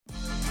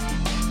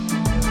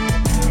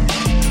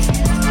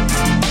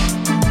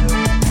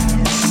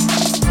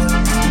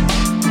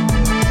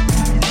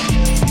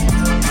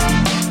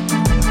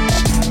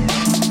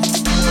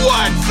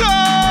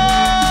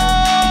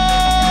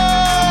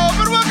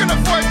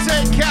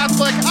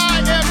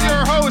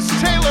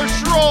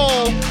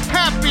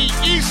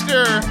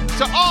Easter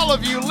to all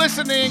of you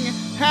listening.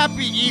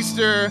 Happy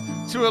Easter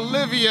to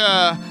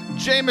Olivia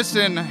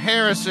Jameson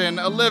Harrison.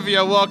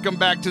 Olivia, welcome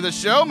back to the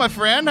show, my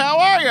friend. How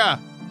are ya?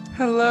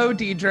 Hello,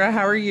 Deidre.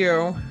 How are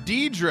you?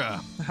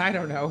 Deidre. I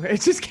don't know. It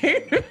just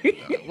came to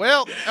me.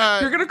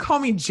 You're going to call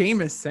me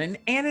Jameson,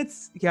 and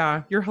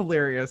you're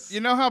hilarious.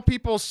 You know how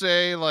people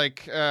say,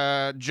 like,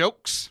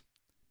 jokes?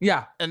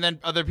 Yeah. And then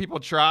other people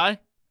try,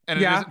 and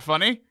it isn't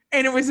funny?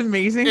 And it was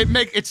amazing.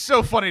 It's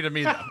so funny to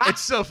me, though.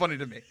 It's so funny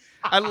to me.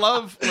 I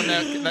love when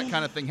that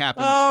kind of thing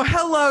happens. Oh,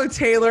 hello,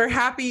 Taylor.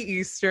 Happy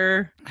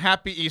Easter.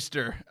 Happy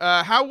Easter.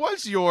 How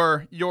was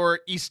your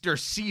Easter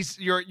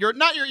season? Your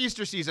not your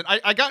Easter season.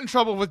 I got in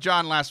trouble with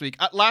John last week.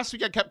 Last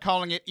week I kept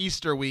calling it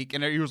Easter week,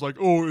 and he was like,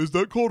 "Oh, is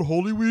that called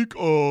Holy Week?"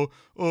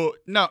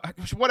 No,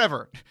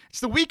 whatever. It's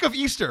the week of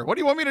Easter. What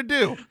do you want me to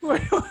do?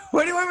 What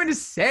do you want me to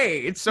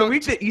say? It's the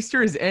week that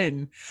Easter is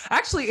in.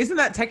 Actually, isn't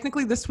that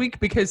technically this week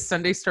because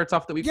Sunday starts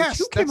off the week? Yes.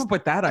 Who came up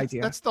with that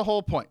idea? That's the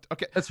whole point.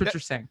 Okay. That's what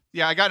you're saying.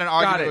 Yeah, I got in an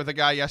argument with a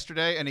guy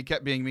yesterday, and he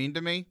kept being mean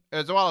to me. It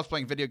was while I was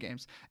playing video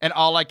games, and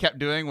all I kept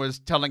doing was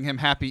telling him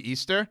Happy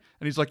Easter,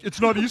 and he's like,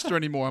 "It's not Easter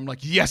anymore." I'm like,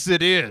 "Yes,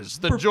 it is.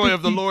 The joy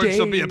of the Lord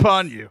shall be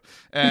upon you."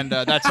 And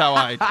that's how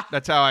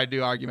I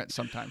do arguments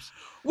sometimes.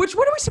 What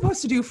are we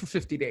supposed to do for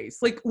 50 days?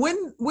 Like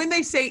when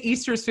they say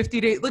Easter is 50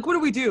 days, like what do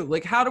we do?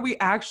 Like how do we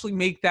actually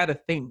make that a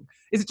thing?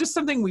 Is it just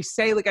something we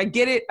say? Like I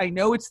get it. I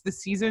know it's the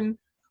season,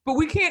 but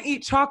we can't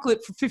eat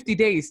chocolate for 50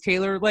 days,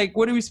 Taylor. Like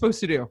what are we supposed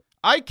to do?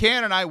 I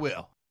can and I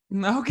will.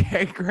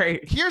 Okay,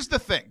 great. Here's the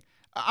thing.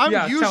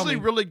 I'm usually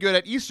really good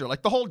at Easter.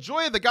 Like the whole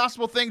joy of the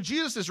gospel thing,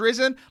 Jesus is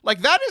risen. Like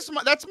that's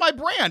my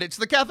brand. It's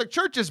the Catholic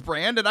Church's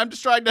brand, and I'm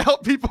just trying to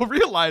help people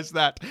realize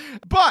that.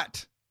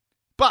 But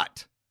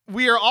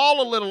we are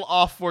all a little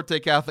off Forte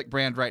Catholic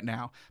brand right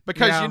now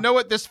because you know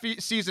what this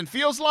season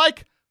feels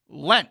like?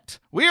 Lent.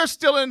 We are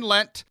still in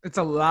Lent. It's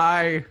a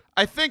lie.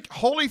 I think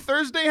Holy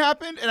Thursday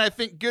happened, and I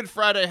think Good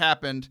Friday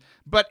happened.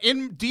 But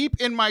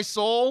deep in my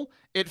soul,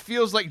 it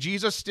feels like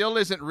Jesus still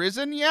isn't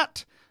risen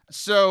yet.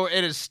 So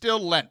it is still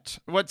Lent.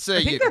 What say you?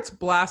 I think that's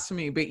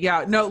blasphemy, but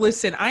yeah, no,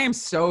 listen, I am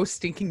so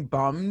stinking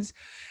bummed.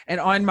 And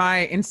on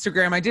my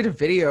Instagram, I did a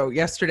video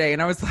yesterday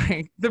and I was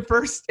like,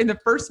 in the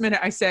first minute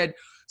I said,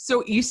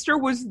 so Easter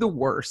was the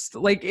worst.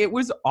 Like it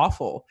was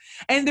awful.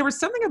 And there was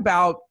something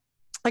about,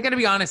 I got to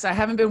be honest, I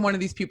haven't been one of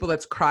these people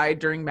that's cried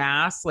during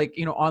mass, like,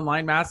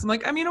 online mass. I'm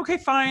like, I mean, okay,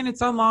 fine.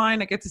 It's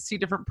online. I get to see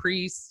different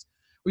priests.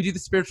 We do the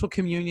spiritual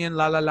communion,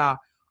 la, la, la.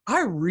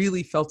 I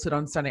really felt it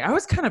on Sunday. I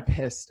was kind of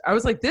pissed. I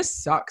was like, this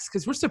sucks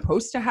because we're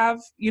supposed to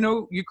have,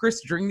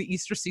 Eucharist during the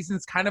Easter season.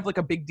 It's kind of like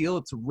a big deal.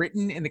 It's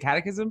written in the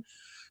catechism.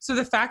 So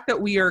the fact that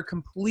we are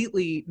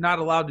completely not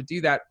allowed to do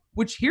that,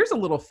 which here's a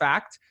little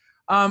fact.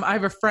 I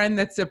have a friend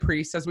that's a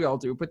priest, as we all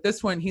do, but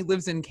this one, he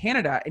lives in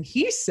Canada, and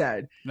he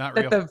said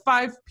that the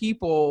 5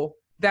 people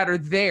that are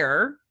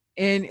there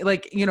and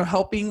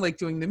helping, like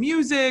doing the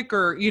music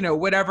or,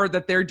 whatever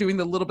that they're doing,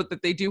 the little bit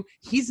that they do,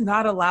 he's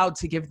not allowed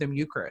to give them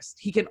Eucharist.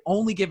 He can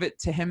only give it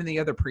to him and the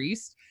other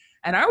priest.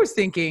 And I was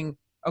thinking,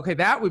 okay,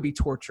 that would be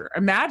torture.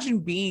 Imagine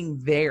being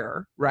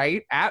there,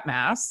 right, at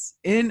Mass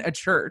in a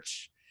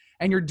church,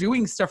 and you're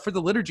doing stuff for the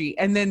liturgy,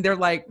 and then they're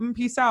like,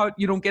 peace out,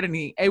 you don't get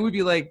any. It would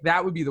be like,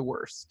 that would be the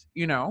worst,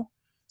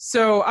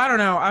 So I don't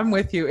know. I'm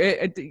with you.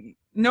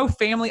 No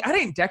family. I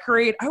didn't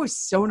decorate. I was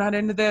so not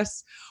into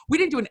this. We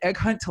didn't do an egg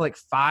hunt till like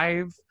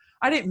 5.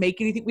 I didn't make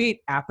anything. We ate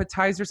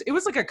appetizers. It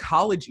was like a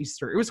college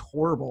Easter. It was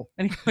horrible.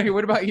 Anyway,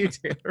 what about you,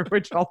 Taylor?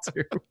 What y'all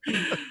do?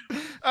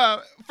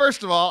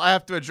 First of all, I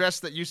have to address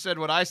that you said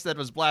what I said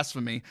was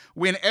blasphemy.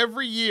 When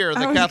every year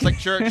the Catholic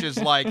Church is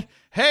like,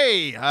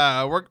 hey,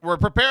 we're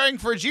preparing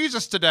for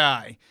Jesus to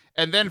die.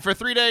 And then for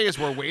 3 days,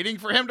 we're waiting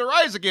for him to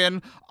rise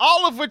again,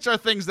 all of which are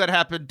things that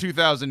happened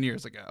 2,000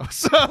 years ago.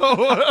 So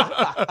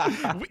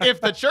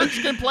if the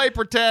church can play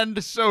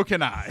pretend, so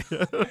can I.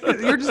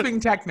 You're just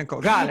being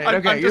technical. Got it.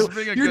 Okay. I'm just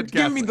being a good You're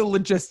giving me the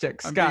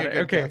logistics. Got it.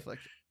 Okay. Catholic.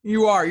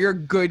 You are. You're a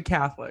good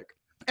Catholic.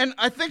 And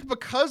I think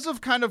because of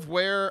kind of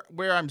where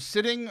I'm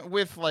sitting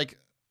with like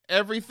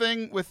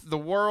everything, with the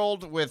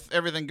world, with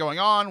everything going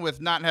on,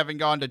 with not having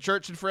gone to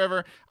church in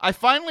forever, I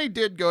finally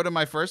did go to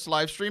my first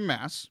live stream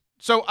mass.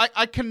 So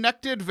I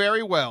connected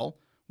very well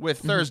with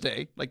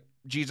Thursday, like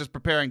Jesus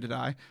preparing to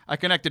die. I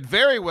connected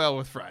very well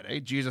with Friday,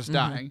 Jesus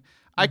dying.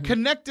 I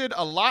connected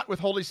a lot with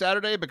Holy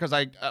Saturday because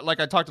I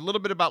talked a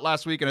little bit about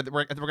last week, and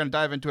we're going to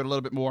dive into it a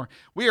little bit more.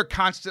 We are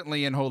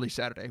constantly in Holy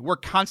Saturday. We're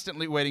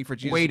constantly waiting for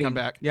Jesus to come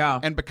back.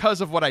 Yeah. And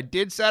because of what I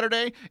did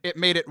Saturday, it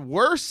made it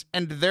worse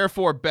and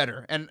therefore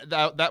better. And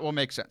that will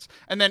make sense.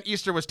 And then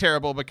Easter was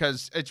terrible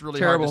because it's really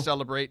hard to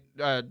celebrate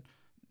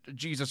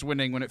Jesus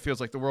winning when it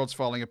feels like the world's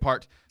falling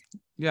apart.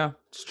 Yeah,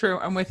 it's true.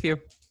 I'm with you.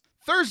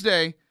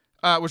 Thursday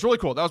was really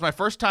cool. That was my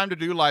first time to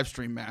do live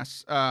stream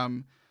mass.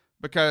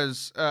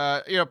 because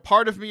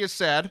part of me is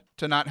sad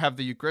to not have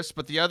the Eucharist,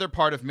 but the other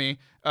part of me,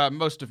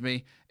 most of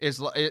me,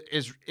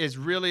 is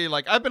really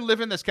like, I've been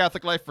living this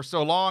Catholic life for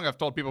so long. I've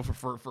told people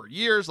for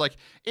years, like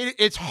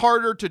it's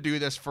harder to do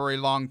this for a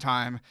long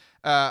time.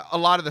 A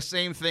lot of the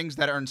same things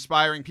that are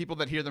inspiring people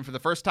that hear them for the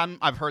first time,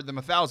 I've heard them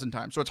 1,000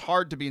 times. So it's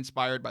hard to be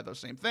inspired by those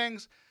same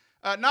things.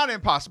 Not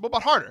impossible,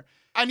 but harder.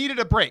 I needed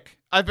a break.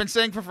 I've been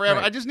saying for forever,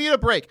 Right. I just need a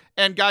break.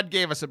 And God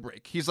gave us a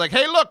break. He's like,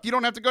 hey, look, you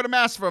don't have to go to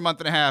Mass for a month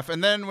and a half.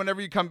 And then whenever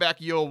you come back,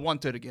 you'll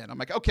want it again. I'm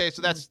like, okay,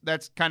 so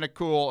that's kind of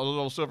cool. A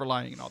little silver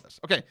lining and all this.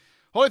 Okay,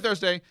 Holy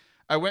Thursday,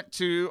 I went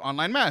to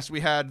online Mass. We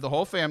had the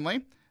whole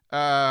family.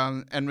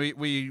 And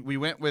we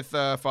went with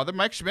Father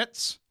Mike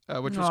Schmitz,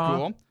 which was Aw.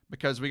 cool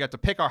because we got to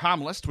pick our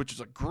homilist, which is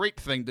a great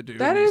thing to do.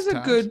 That in is these a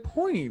times. good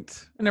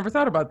point. I never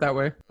thought about it that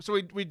way. So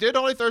we did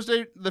Holy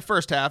Thursday the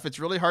first half. It's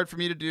really hard for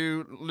me to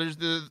do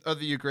Liturgy of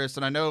the Eucharist,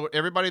 and I know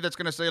everybody that's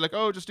going to say like,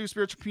 "Oh, just do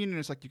spiritual communion."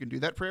 It's like you can do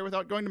that prayer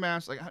without going to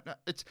Mass. Like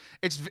it's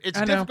I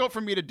know. difficult for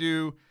me to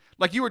do.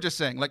 Like you were just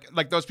saying,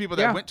 like those people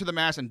that Yeah. went to the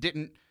Mass and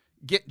didn't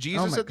get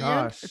Jesus my at the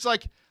end. gosh. It's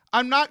like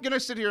I'm not going to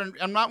sit here and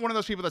I'm not one of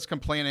those people that's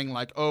complaining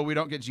like, "Oh, we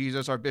don't get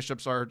Jesus. Our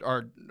bishops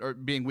are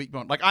being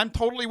weak-boned." Like I'm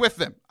totally with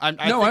them. I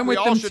think I'm we with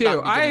all them should not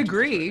too. be I getting Jesus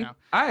agree.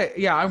 right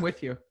now. I'm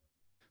with you.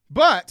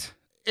 But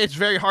it's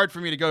very hard for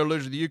me to go to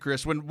Liturgy of the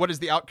Eucharist when what is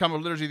the outcome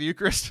of Liturgy of the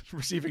Eucharist?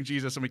 Receiving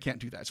Jesus, and we can't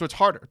do that. So it's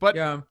harder. But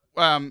Yeah.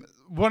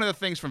 one of the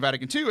things from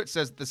Vatican II, it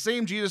says the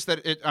same Jesus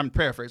I'm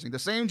paraphrasing, the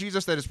same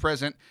Jesus that is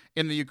present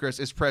in the Eucharist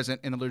is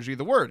present in the Liturgy of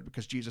the Word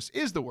because Jesus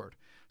is the Word.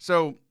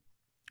 So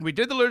we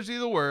did the Liturgy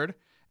of the Word,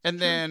 and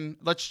then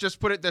let's just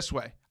put it this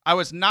way. I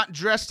was not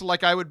dressed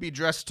like I would be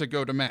dressed to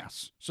go to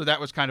Mass. So that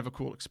was kind of a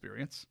cool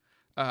experience.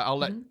 I'll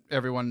let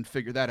everyone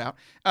figure that out.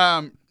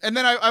 And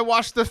then I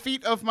washed the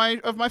feet of my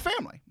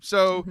family.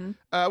 So,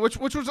 which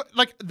was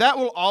like that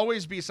will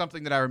always be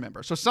something that I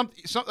remember. So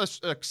a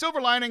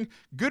silver lining,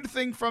 good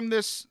thing from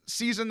this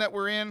season that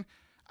we're in.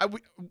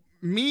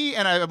 Me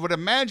and I would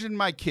imagine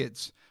my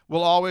kids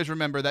will always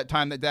remember that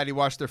time that Daddy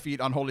washed their feet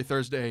on Holy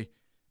Thursday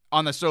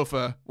on the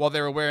sofa while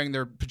they were wearing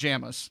their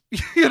pajamas.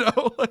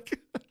 Like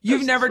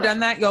You've never done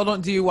that? Y'all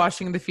don't do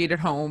washing the feet at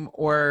home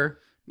or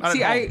not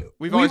see, at home.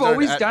 we've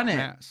always at done it.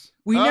 Mass.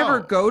 We never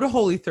Oh. go to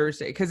Holy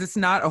Thursday because it's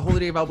not a holy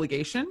day of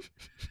obligation.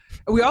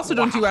 We also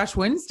don't do Ash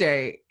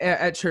Wednesday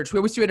at church. We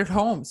always do it at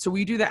home. So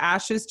we do the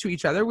ashes to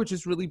each other, which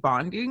is really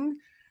bonding.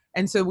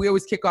 And so we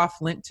always kick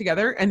off Lent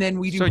together, and then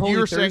we do So Holy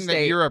you're Thursday saying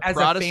that you're a as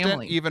Protestant a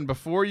family. even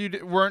before you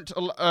weren't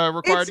required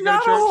It's to go to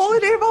not church? a holy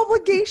day of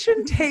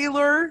obligation,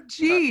 Taylor.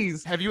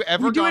 Jeez. Have you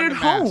ever We do gone it to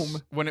at Mass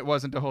home. when it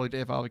wasn't a holy day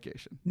of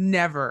obligation?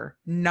 Never.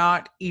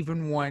 Not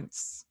even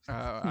once.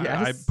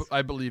 Yes.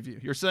 I believe you.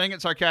 You're saying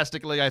it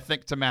sarcastically, I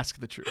think, to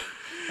mask the truth.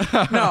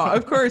 No,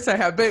 of course I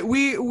have. But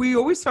we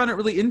always found it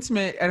really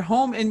intimate at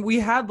home, and we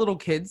had little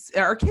kids.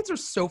 Our kids are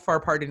so far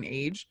apart in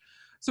age.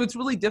 So it's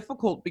really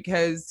difficult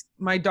because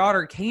my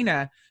daughter,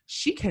 Kana,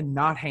 she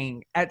cannot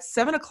hang. At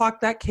 7:00,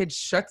 that kid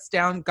shuts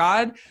down.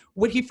 God,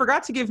 what he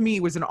forgot to give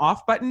me was an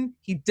off button.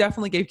 He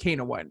definitely gave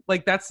Kana one.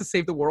 Like, that's to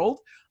save the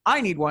world.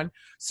 I need one.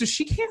 So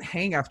she can't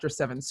hang after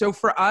 7. So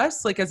for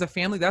us, like as a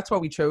family, that's why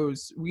we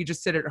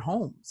just sit at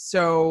home.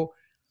 So,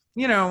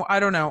 I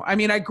don't know. I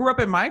mean, I grew up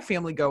in my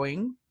family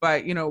going,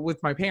 but,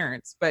 with my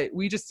parents, but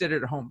we just did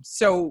it at home.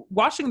 So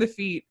washing the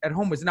feet at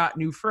home was not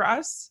new for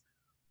us.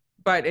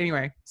 But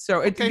anyway,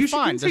 so Okay, you should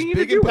fine. This continue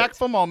big, to do it.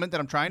 impactful moment that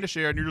I'm trying to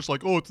share, and you're just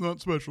like, oh, it's not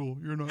special.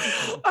 You're not.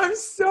 I'm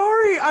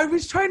sorry. I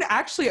was trying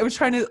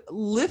to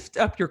lift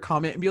up your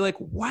comment and be like,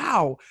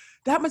 wow,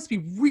 that must be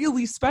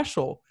really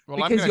special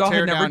Well, I'm because going to y'all tear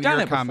had never down done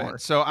your it comment. before.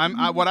 So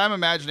what I'm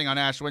imagining on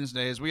Ash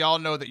Wednesday is we all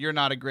know that you're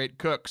not a great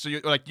cook. So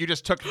you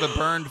just took the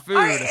burned food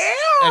I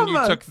and am.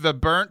 you took the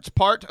burnt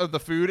part of the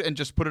food and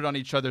just put it on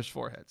each other's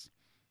foreheads.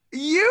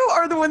 You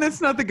are the one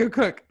that's not the good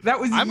cook. That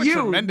was I'm you.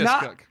 a tremendous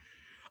cook.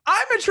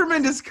 I'm a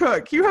tremendous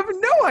cook. You have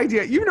no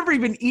idea. You've never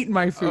even eaten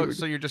my Oh, food.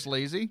 so you're just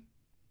lazy?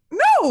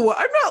 No,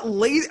 I'm not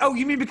lazy. Oh,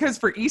 you mean because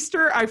for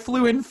Easter I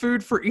flew in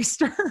food for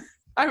Easter?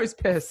 I was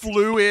pissed.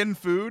 Flew in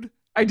food?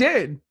 I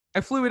did.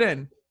 I flew it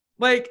in.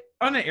 Like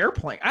on an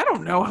airplane. I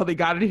don't know how they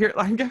got it here.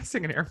 I'm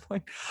guessing an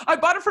airplane. I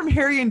bought it from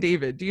Harry and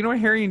David. Do you know what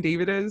Harry and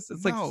David is?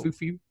 It's like No.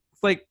 foo-foo.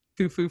 It's like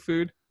foo-foo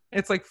food.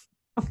 It's like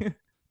Did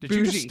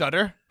you just bougie.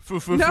 stutter?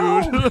 Foo-foo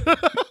No. food?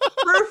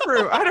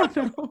 frou-frou. I don't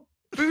know.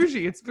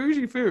 Bougie. It's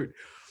bougie food.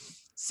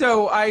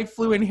 So I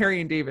flew in Harry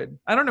and David.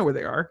 I don't know where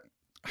they are.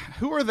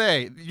 Who are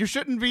they? You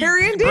shouldn't be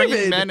Harry and bringing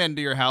David. men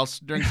into your house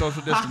during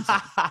social distancing.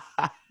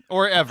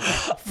 Or ever,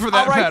 for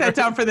that I'll write matter. that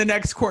down for the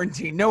next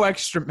quarantine. No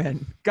extra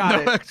men. Got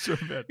No it. extra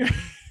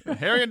men.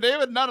 Harry and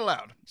David, not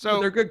allowed. But So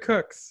they're good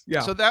cooks.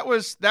 Yeah. So that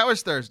was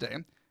Thursday,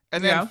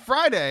 and then Yeah.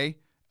 Friday.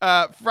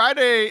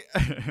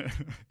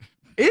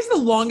 Is the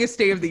longest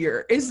day of the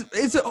year. Is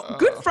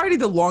Good Friday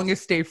the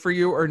longest day for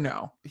you or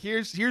no?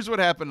 Here's what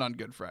happened on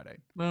Good Friday.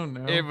 Oh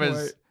no. It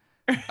was.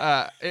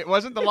 What? It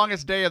wasn't the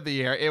longest day of the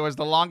year. It was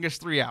the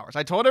longest 3 hours.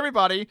 I told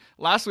everybody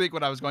last week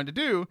what I was going to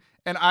do,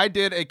 and I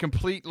did a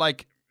complete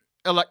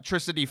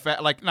electricity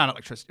like not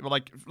electricity,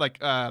 but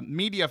like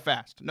media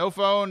fast. No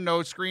phone,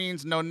 no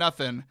screens, no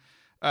nothing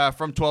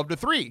from 12 to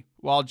 3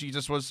 while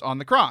Jesus was on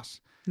the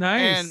cross.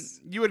 Nice.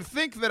 And you would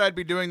think that I'd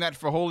be doing that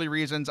for holy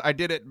reasons. I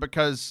did it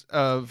because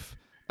of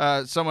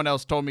someone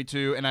else told me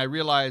to, and I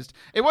realized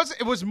it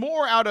was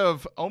more out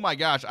of, oh my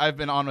gosh, I've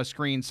been on a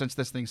screen since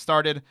this thing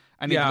started.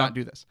 I need to not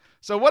do this.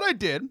 So what I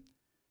did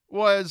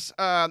was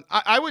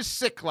I was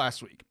sick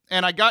last week,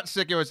 and I got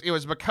sick. It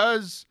was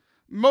because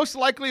most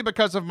likely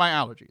because of my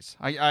allergies.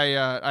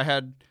 I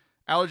had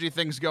allergy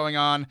things going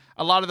on.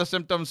 A lot of the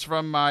symptoms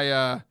from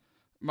my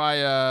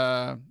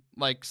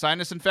like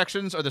sinus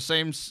infections are the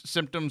same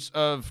symptoms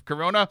of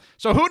corona.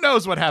 So who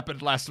knows what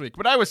happened last week,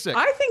 but I was sick.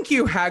 I think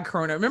you had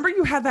corona. Remember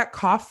you had that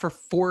cough for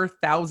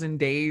 4,000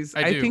 days?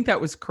 I think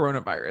that was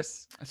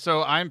coronavirus.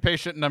 So I'm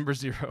patient number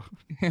 0.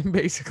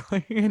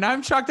 Basically. And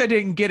I'm shocked I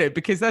didn't get it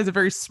because that's a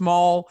very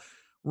small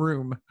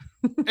room.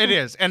 It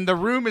is. And the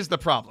room is the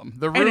problem.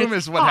 The room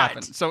is what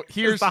happened. So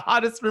here's the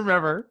hottest room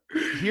ever.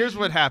 Here's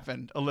what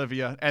happened,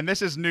 Olivia. And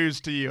this is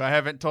news to you. I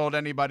haven't told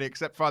anybody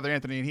except Father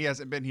Anthony, and he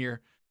hasn't been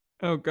here.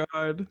 Oh,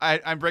 God.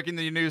 I'm breaking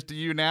the news to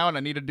you now, and I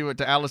need to do it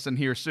to Allison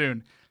here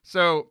soon.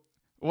 So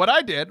what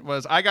I did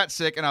was I got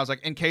sick, and I was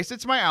like, in case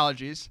it's my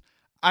allergies,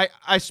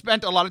 I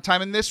spent a lot of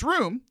time in this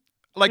room,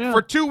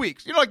 for 2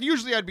 weeks. Like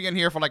usually I'd be in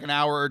here for like an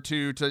hour or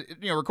two to,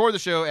 record the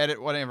show,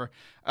 edit, whatever,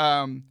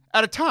 at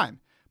a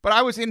time. But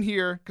I was in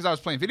here because I was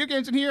playing video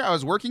games in here. I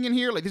was working in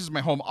here. Like, this is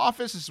my home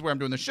office. This is where I'm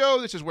doing the show.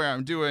 This is where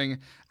I'm doing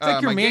it's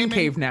like your man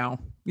cave now.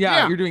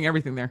 Yeah, you're doing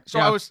everything there. So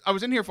I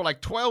was in here for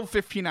like 12,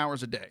 15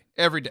 hours a day,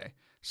 every day.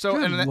 So,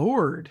 Good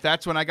Lord.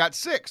 That's when I got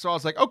sick. So I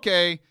was like,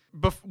 okay.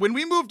 When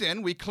we moved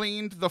in, we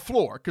cleaned the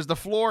floor because the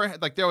floor,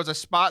 there was a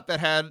spot that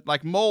had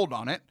like mold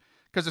on it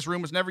because this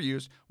room was never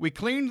used. We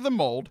cleaned the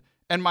mold,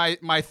 and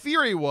my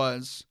theory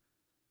was,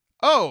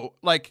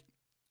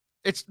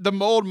 it's the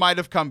mold might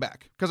have come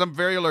back because I'm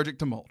very allergic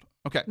to mold.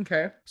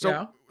 Okay.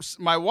 So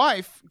my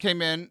wife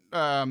came in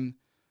and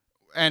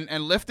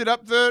lifted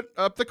up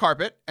the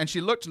carpet, and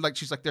she looked like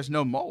she's like, there's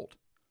no mold.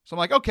 So I'm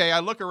like, okay.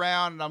 I look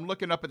around and I'm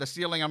looking up at the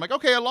ceiling. I'm like,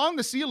 okay, along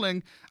the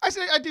ceiling,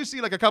 I do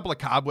see like a couple of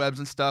cobwebs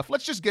and stuff.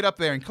 Let's just get up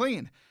there and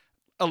clean.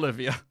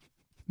 Olivia.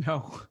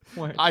 No.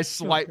 What? I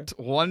swiped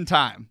one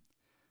time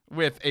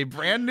with a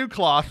brand new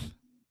cloth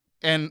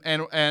and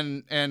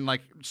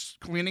like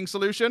cleaning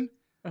solution.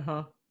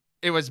 Uh-huh.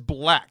 It was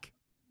black.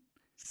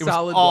 It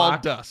Solid was all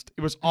black. dust.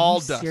 It was all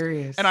dust.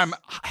 Serious? And I'm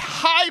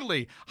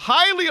highly,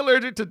 highly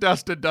allergic to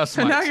dust and dust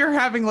So mites. now you're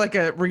having like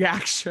a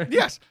reaction.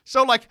 Yes.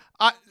 So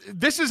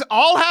this is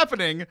all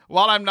happening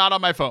while I'm not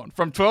on my phone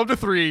from 12 to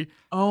 3.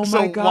 Oh so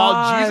my gosh.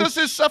 while Jesus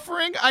is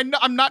suffering,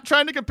 I'm not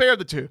trying to compare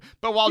the two,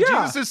 but while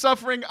Jesus is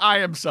suffering, I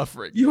am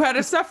suffering. You had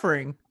a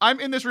suffering. I'm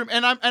in this room,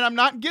 and I'm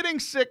not getting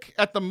sick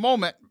at the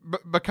moment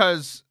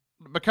because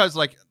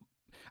like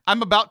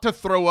I'm about to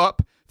throw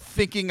up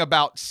thinking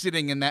about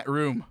sitting in that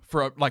room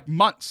for like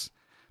months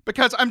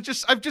because I've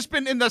just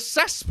been in the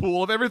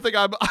cesspool of everything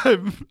I'm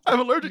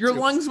allergic to. Your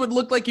lungs would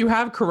look like you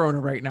have corona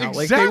right now.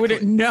 Exactly. Like they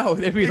wouldn't know.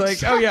 They'd be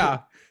like, oh yeah,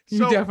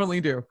 you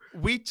definitely do.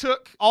 We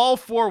took all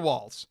 4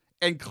 walls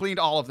and cleaned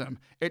all of them.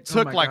 It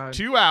took like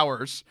 2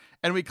 hours,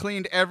 and we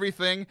cleaned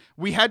everything.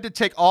 We had to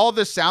take all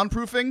the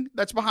soundproofing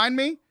that's behind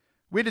me.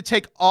 We had to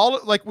take all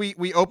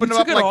we opened them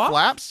up like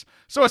flaps.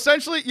 So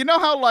essentially, you know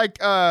how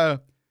like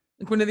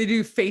when they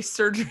do face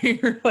surgery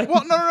or like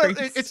no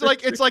it's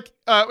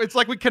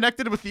like we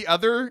connected with the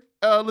other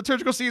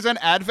liturgical season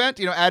Advent,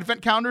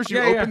 Advent counters, you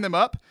open them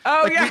up.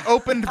 We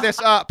opened this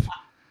up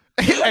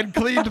and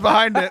cleaned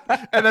behind it,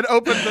 and then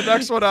opened the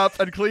next one up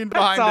and cleaned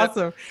behind That's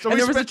awesome. it. So and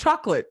there was a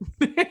chocolate.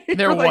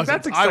 There was.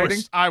 That's exciting.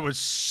 I was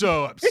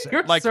so upset.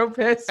 You're so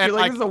pissed. You're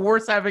like, this is the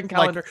worst advent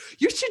calendar.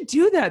 You should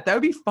do that. That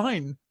would be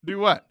fun. Do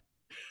what?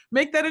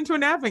 Make that into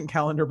an advent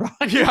calendar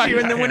behind you.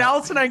 And then when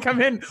Alice and I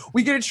come in,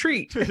 we get a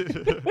treat.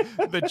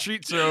 The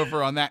treats are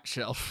over on that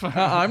shelf.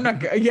 I'm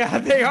not. Yeah,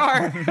 they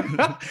are.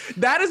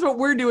 That is what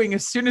we're doing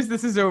as soon as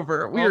this is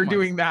over. We are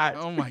doing that.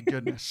 Oh my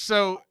goodness.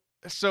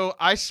 So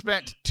I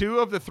spent 2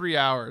 of the 3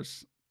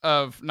 hours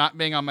of not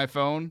being on my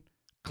phone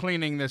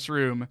cleaning this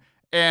room.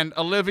 And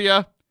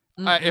Olivia,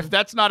 if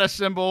that's not a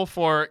symbol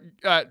for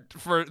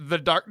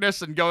the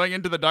darkness and going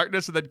into the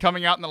darkness and then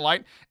coming out in the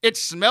light, it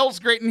smells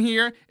great in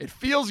here. It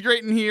feels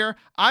great in here.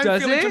 I'm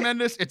feeling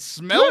tremendous. It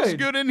smells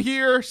good in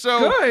here.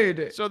 So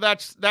good. So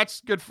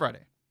that's Good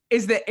Friday.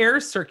 Is the air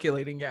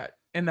circulating yet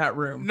in that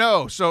room?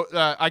 No. So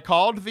I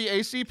called the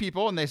AC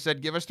people, and they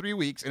said give us 3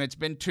 weeks, and it's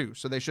been 2,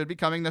 so they should be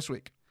coming this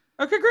week.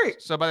 Okay,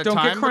 great. So by the don't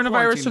time get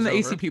coronavirus from the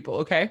AC people,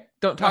 okay?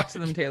 Don't talk to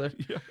them, Taylor.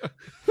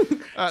 They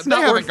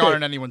haven't gone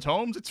in anyone's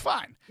homes. It's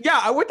fine.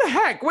 Yeah, what the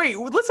heck? Wait,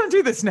 let's not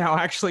do this now,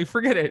 actually.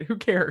 Forget it. Who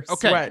cares?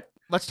 Okay, Sweat.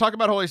 Let's talk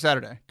about Holy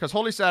Saturday, because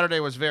Holy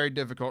Saturday was very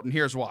difficult, and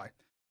here's why.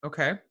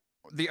 Okay.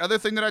 The other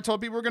thing that I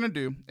told people we're going to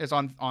do is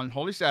on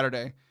Holy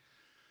Saturday,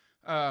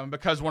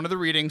 because one of the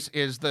readings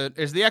is the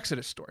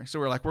Exodus story. So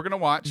we're going to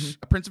watch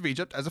Prince of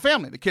Egypt as a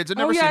family. The kids had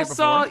never seen it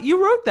before.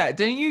 You wrote that,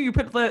 didn't you? You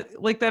put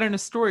like that in a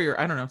story, or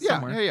I don't know,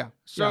 somewhere. Yeah.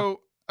 So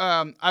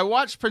I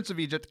watched Prince of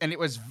Egypt, and it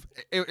was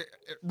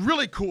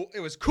really cool. It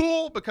was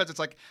cool because it's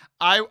like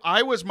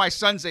I was my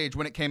son's age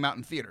when it came out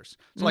in theaters.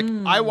 So like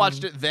I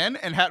watched it then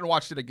and hadn't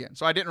watched it again.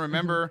 So I didn't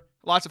remember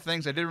lots of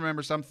things. I did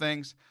remember some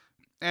things.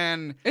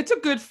 And it's a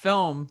good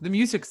film. The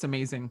music's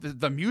amazing.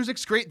 The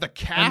music's great. The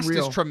cast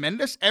Unreal. is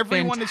tremendous.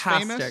 Everyone is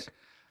Fantastic. famous.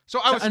 So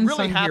I was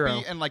really happy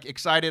hero. and like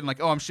excited and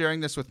like, oh, I'm sharing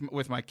this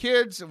with my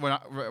kids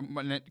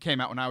when it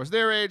came out when I was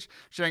their age,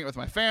 sharing it with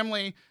my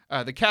family.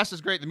 The cast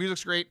is great. The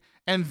music's great.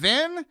 And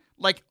then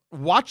like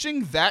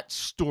watching that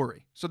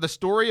story. So the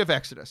story of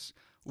Exodus,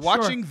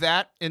 watching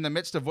that in the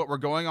midst of what we're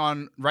going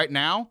on right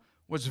now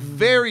was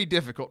very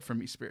difficult for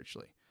me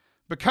spiritually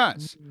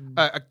because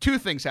two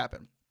things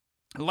happened.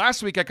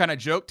 Last week, I kind of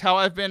joked how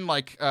I've been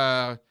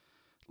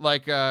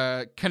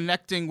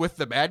connecting with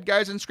the bad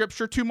guys in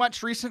scripture too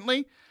much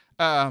recently.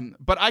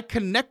 But I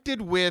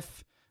connected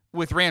with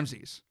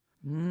Ramses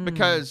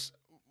because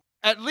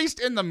at least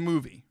in the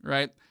movie,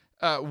 right?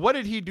 What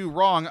did he do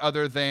wrong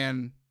other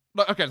than,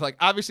 okay, like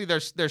obviously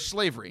there's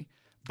slavery,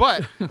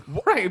 but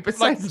right.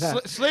 Besides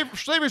like that.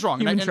 slavery's wrong.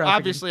 Human And trafficking.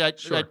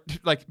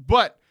 obviously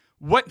but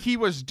what he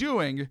was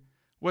doing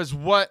was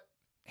what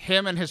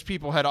him and his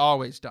people had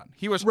always done.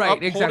 He was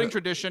upholding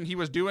tradition. He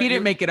was doing. He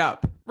didn't make it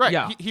up. Right.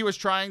 Yeah. He was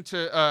trying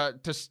to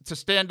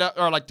stand up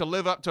or like to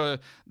live up to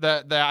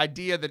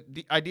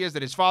the ideas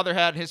that his father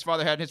had, his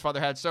father had, his father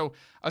had. So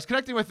I was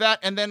connecting with that,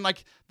 and then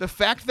like the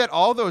fact that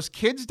all those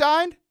kids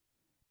died,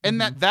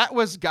 and that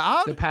was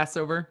God. The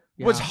Passover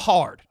was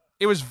hard.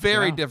 It was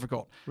very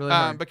difficult. Really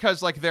hard.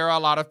 Because like there are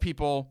a lot of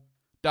people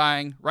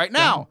dying right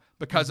now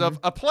because of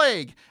a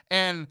plague,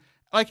 and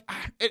like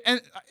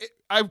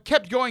I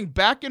kept going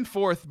back and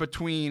forth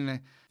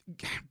between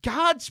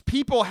God's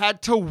people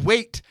had to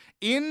wait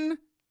in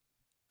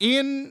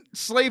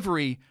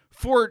slavery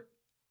for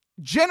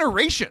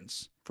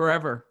generations.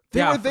 Forever.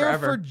 They were there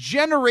for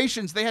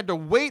generations. They had to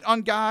wait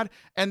on God,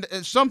 and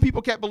some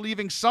people kept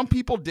believing, some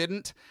people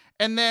didn't.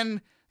 And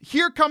then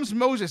here comes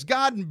Moses.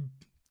 God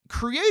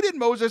created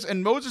Moses,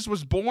 and Moses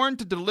was born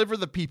to deliver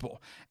the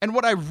people. And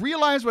what I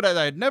realized, what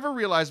I had never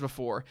realized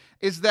before,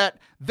 is that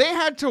they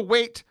had to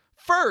wait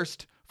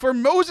first for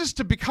Moses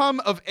to become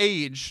of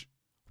age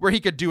where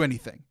he could do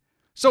anything.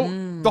 So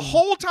the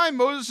whole time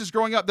Moses is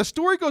growing up, the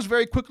story goes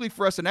very quickly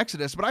for us in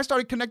Exodus, but I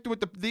started connecting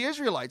with the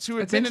Israelites who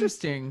had been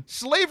in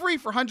slavery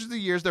for hundreds of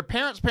years. Their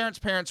parents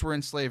were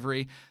in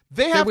slavery.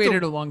 They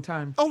waited a long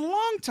time. A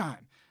long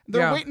time.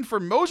 They're waiting for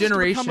Moses to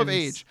become of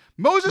age.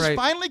 Moses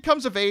finally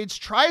comes of age,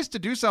 tries to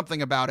do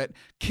something about it,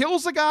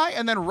 kills a guy,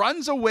 and then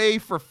runs away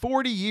for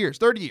 40 years,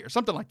 30 years,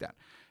 something like that.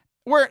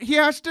 Where he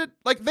has to,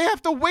 like, they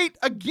have to wait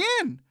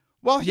again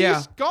while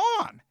he's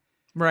gone.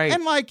 Right.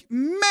 And like,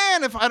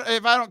 man, if I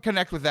don't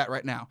connect with that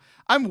right now,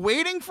 I'm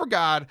waiting for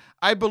God.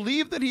 I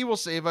believe that he will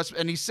save us,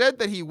 and he said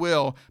that he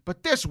will,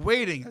 but this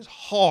waiting is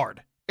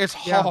hard. It's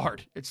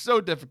hard. It's so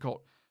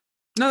difficult.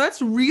 No,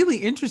 that's really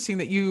interesting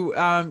that you,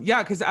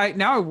 because I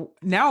now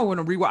I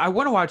want to I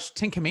want to watch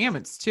 10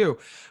 Commandments too,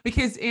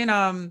 because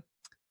in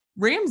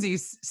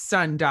Ramses'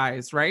 son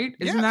dies, right?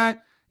 Isn't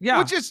that? Yeah,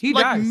 which is he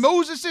like dies.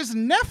 Moses'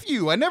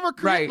 nephew. I never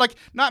created, like,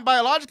 not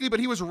biologically, but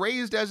he was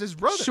raised as his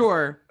brother.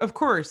 Sure, of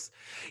course.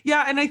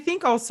 Yeah, and I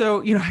think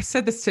also, I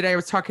said this today. I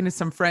was talking to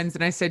some friends,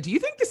 and I said, do you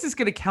think this is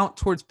going to count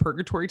towards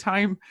purgatory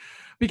time?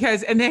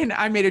 Because, and then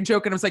I made a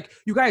joke, and I was like,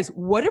 you guys,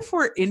 what if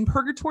we're in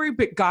purgatory,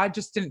 but God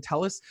just didn't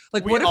tell us?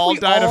 Like, what if we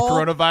died of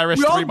coronavirus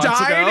 3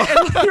 months ago?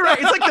 And, you're right.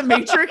 It's like the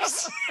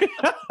Matrix.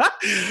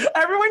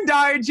 Everyone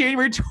died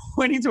January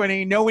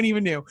 2020. No one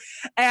even knew.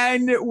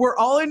 And we're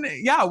all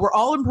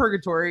in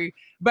purgatory.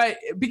 But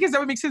because that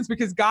would make sense,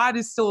 because God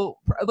is still,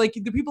 like,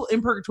 the people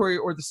in purgatory,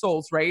 or the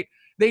souls, right?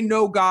 They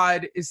know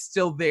God is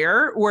still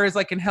there. Whereas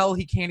like in hell,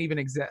 he can't even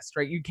exist,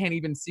 right? You can't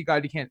even see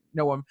God. You can't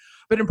know him.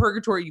 But in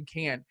purgatory, you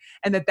can.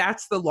 And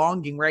that's the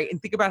longing, right?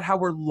 And think about how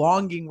we're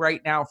longing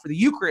right now for the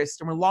Eucharist,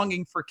 and we're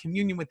longing for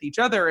communion with each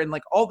other, and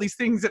like all these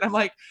things. And I'm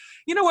like,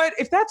 you know what?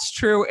 If that's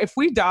true, if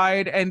we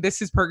died and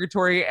this is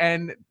purgatory,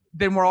 and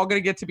then we're all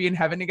going to get to be in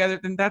heaven together,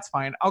 then that's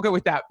fine. I'll go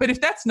with that. But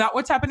if that's not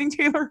what's happening,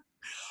 Taylor,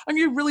 I'm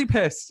getting really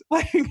pissed.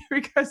 Like,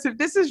 because if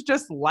this is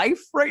just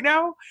life right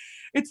now,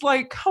 it's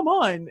like, come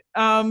on.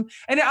 And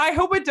I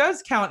hope it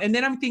does count. And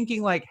then I'm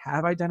thinking, like,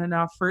 have I done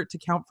enough for it to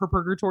count for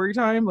purgatory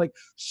time? Like,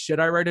 should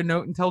I write a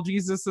note and tell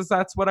Jesus if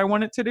that's what I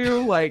want it to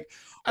do? Like,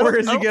 or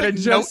is it gonna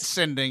just note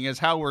sending is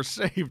how we're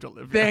saved,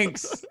 Olivia?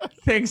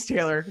 Thanks,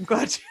 Taylor. I'm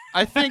glad you.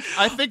 I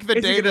think the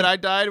day that I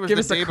died was the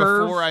day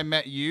curve? before I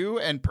met you,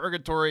 and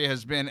purgatory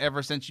has been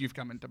ever since you've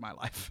come into my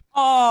life.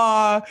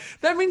 Aw,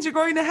 that means you're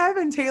going to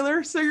heaven,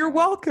 Taylor. So you're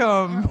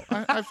welcome.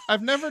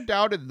 I've never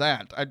doubted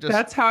that.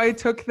 That's how I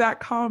took that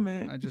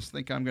comment. I just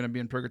think I'm going to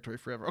be in purgatory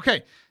forever.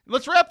 Okay,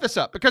 let's wrap this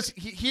up, because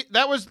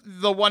that was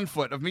the one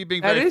foot of me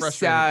being very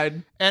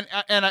frustrated. Sad.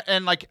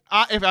 And like,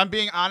 if I'm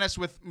being honest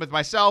with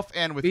myself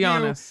and with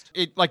you,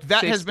 it like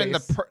that has been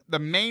the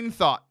main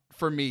thought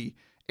for me.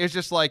 Is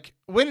just like,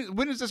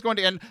 when is this going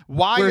to end?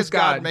 Why is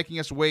God making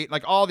us wait?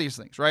 Like all these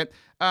things, right?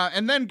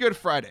 And then Good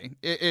Friday.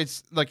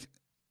 It's like,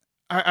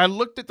 I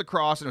looked at the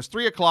cross and it was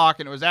 3:00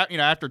 and it was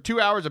after 2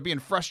 hours of being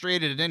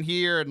frustrated and in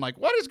here and like,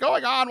 what is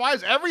going on? Why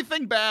is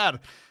everything bad?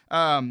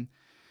 And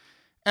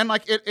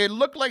like it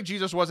looked like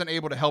Jesus wasn't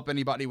able to help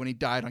anybody when he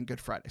died on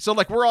Good Friday. So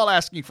like we're all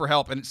asking for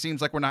help and it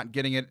seems like we're not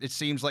getting it. It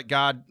seems like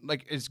God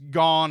like is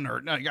gone,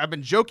 or I've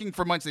been joking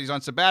for months that he's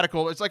on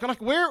sabbatical. It's like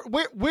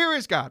where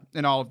is God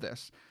in all of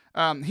this?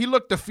 He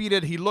looked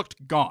defeated. He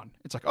looked gone.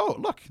 It's like, oh,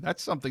 look,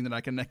 that's something that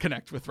I can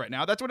connect with right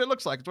now. That's what it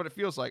looks like. It's what it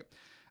feels like.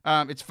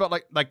 It's felt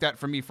like that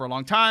for me for a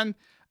long time.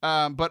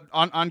 But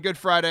on Good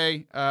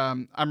Friday,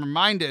 I'm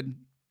reminded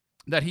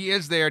that he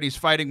is there and he's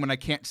fighting when I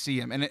can't see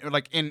him. And it,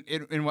 like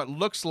in what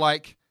looks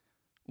like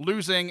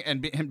losing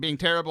and him being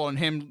terrible and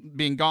him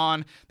being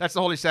gone, that's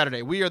the Holy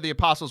Saturday. We are the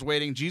apostles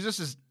waiting. Jesus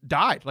has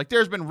died. Like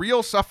there's been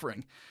real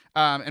suffering,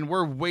 and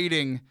we're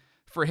waiting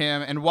for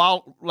him. And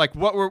while like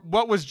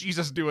what was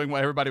Jesus doing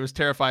while everybody was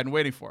terrified and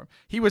waiting for him?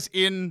 He was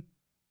in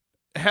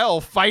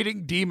hell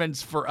fighting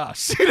demons for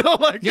us.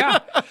 Yeah.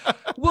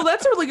 Well,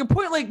 that's a really good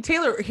point. Like,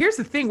 Taylor, here's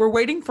the thing. We're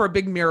waiting for a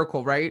big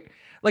miracle, right?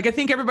 Like, I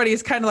think everybody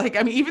is kind of like,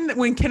 I mean, even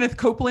when Kenneth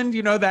Copeland,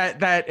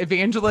 that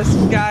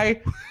evangelist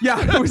guy,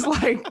 who was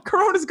like,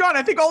 Corona's gone.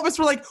 I think all of us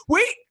were like,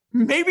 wait,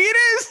 maybe it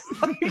is.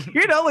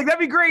 Like that'd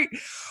be great.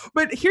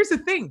 But here's the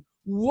thing.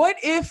 What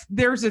if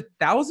there's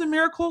 1,000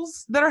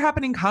 miracles that are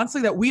happening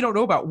constantly that we don't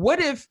know about? What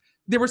if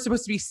there were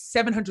supposed to be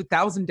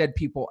 700,000 dead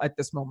people at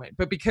this moment,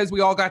 but because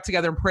we all got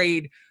together and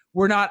prayed,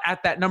 we're not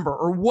at that number?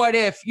 Or what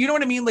if, you know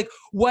what I mean? Like,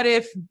 what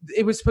if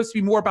it was supposed to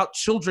be more about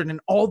children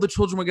and all the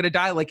children were going to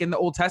die, like in the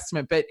Old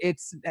Testament, but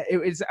it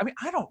was, I mean,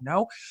 I don't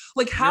know.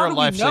 Like, how do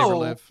we know?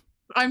 Liv.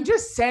 I'm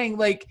just saying,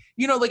 like,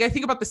 like I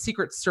think about the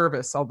Secret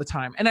Service all the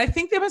time. And I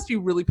think they must be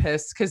really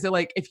pissed because they're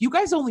like, if you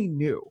guys only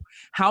knew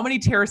how many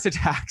terrorist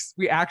attacks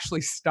we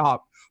actually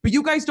stopped, but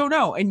you guys don't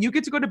know. And you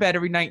get to go to bed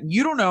every night and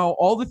you don't know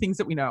all the things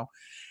that we know.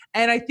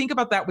 And I think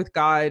about that with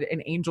God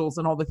and angels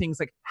and all the things.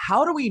 Like,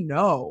 how do we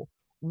know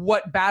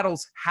what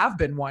battles have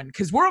been won?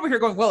 Because we're over here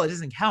going, well, it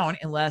doesn't count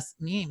unless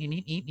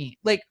me.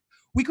 Like,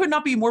 we could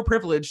not be more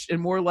privileged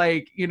and more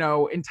like,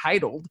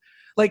 entitled.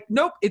 Like,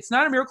 nope, it's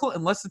not a miracle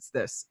unless it's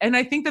this. And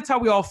I think that's how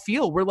we all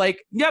feel. We're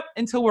like, yep,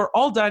 until we're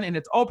all done and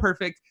it's all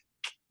perfect,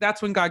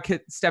 that's when God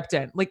stepped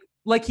in.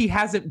 Like he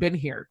hasn't been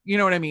here. You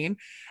know what I mean?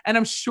 And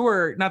I'm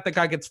sure, not that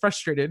God gets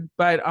frustrated,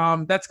 but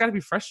that's got to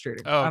be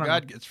frustrating. Oh,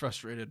 God gets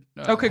frustrated.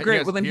 Okay,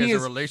 great. Well, then he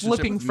is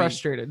flipping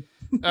frustrated.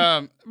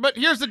 But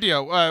here's the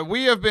deal.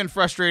 We have been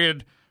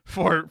frustrated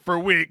for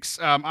weeks.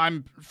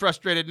 I'm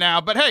frustrated now,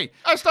 but hey,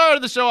 I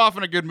started the show off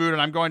in a good mood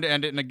and I'm going to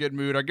end it in a good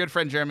mood. Our good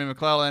friend Jeremy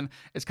McClellan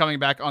is coming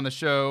back on the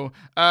show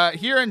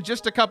here in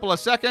just a couple of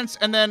seconds,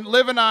 and then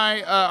Liv and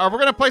I we're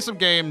going to play some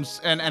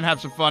games and have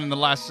some fun in the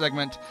last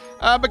segment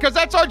because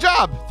that's our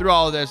job through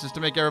all of this, is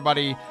to make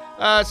everybody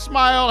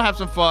smile, have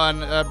some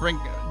fun, bring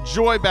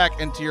joy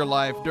back into your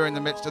life during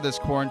the midst of this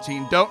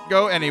quarantine. Don't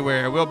go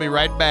anywhere. We'll be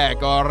right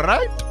back. All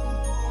right.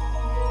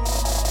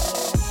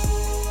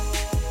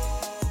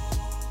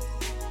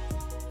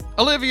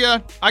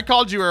 Olivia, I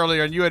called you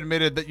earlier and you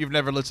admitted that you've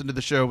never listened to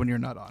the show when you're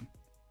not on.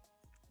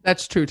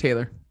 That's true,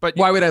 Taylor. But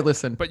why would I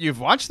listen? But you've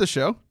watched the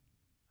show.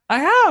 I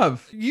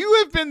have.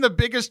 You have been the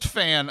biggest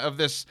fan of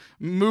this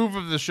move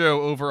of the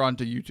show over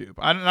onto YouTube.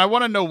 And I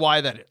want to know why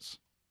that is.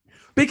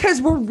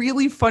 Because we're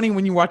really funny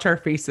when you watch our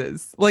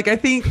faces. Like, I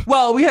think,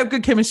 well, we have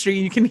good chemistry.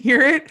 You can hear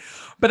it.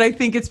 But I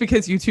think it's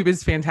because YouTube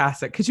is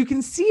fantastic because you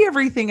can see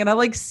everything. And I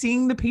like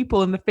seeing the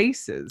people in the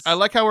faces. I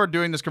like how we're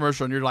doing this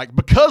commercial and you're like,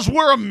 because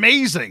we're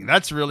amazing.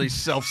 That's really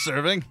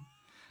self-serving.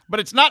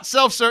 But it's not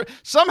self-serving.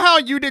 Somehow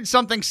you did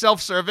something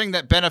self-serving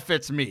that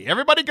benefits me.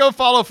 Everybody go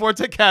follow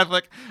Forte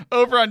Catholic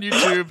over on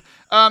YouTube.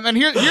 And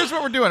here's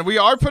what we're doing. We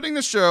are putting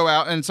the show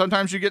out, and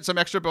sometimes you get some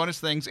extra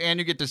bonus things, and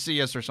you get to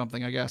see us or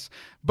something, I guess.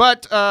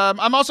 But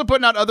I'm also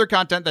putting out other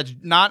content that's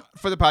not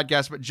for the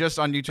podcast, but just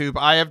on YouTube.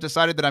 I have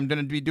decided that I'm going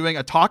to be doing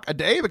a talk a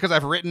day because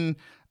I've written...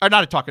 Or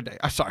not a talk a day.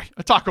 I'm sorry,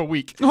 a talk a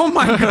week. Oh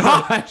my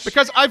gosh!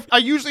 Because I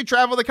usually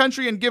travel the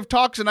country and give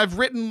talks, and I've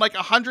written like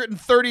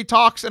 130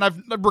 talks, and I've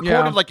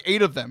recorded like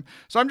 8 of them.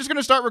 So I'm just going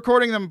to start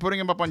recording them and putting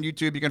them up on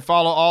YouTube. You can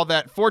follow all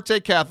that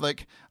Forte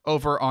Catholic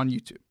over on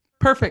YouTube.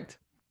 Perfect.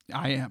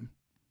 I am.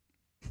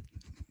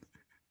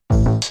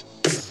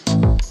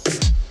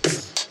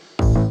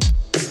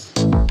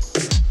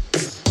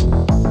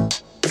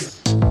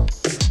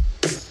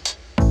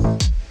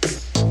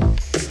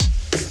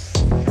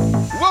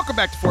 Welcome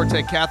back to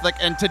Forte Catholic,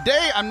 and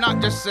today I'm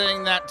not just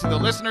saying that to the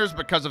listeners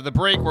because of the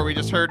break where we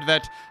just heard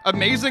that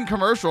amazing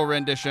commercial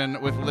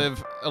rendition with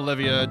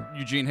Olivia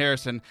Eugene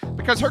Harrison,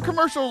 because her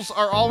commercials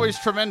are always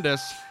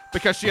tremendous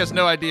because she has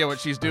no idea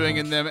what she's doing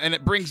in them, and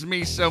it brings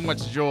me so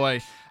much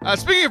joy.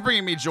 Speaking of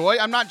bringing me joy,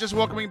 I'm not just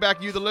welcoming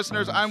back you, the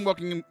listeners, I'm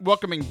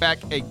welcoming back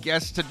a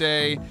guest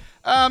today.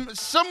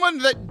 Someone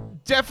that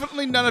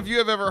definitely none of you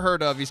have ever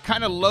heard of. He's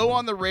kind of low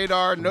on the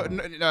radar.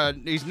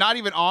 He's not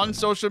even on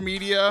social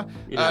media.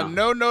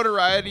 No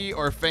notoriety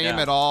or fame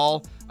at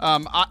all.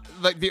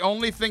 Like the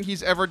only thing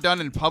he's ever done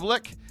in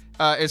public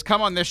is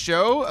come on this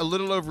show a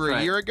little over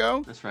a year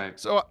ago. That's right.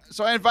 So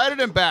I invited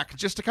him back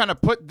just to kind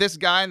of put this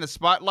guy in the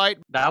spotlight.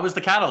 That was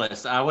the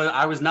catalyst.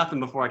 I was nothing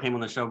before I came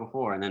on the show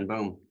before, and then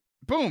boom.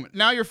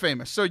 Now you're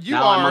famous. So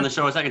I'm on the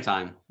show a second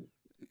time.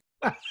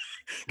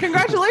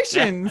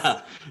 Congratulations.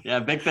 Yeah,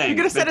 big thing. You're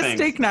going to set a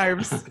steak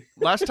knives.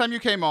 Last time you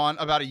came on,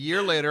 about a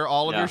year later,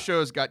 all of your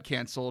shows got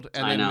canceled.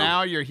 And then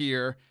now you're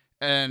here.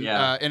 And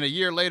in a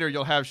year later,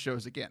 you'll have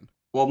shows again.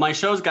 Well, my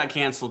shows got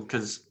canceled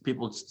because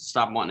people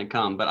stopped wanting to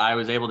come. But I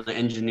was able to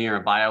engineer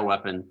a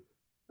bioweapon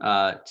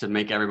to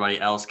make everybody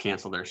else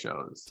cancel their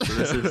shows. So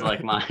this is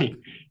like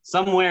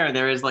somewhere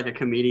there is like a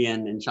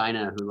comedian in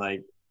China who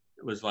like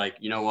was like,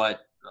 you know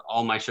what?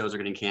 All my shows are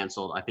getting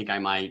canceled. I think I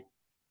might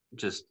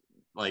just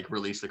like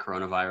release the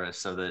coronavirus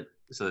so that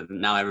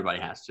now everybody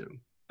has to.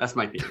 That's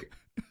my theory.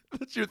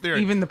 That's your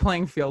theory. Even the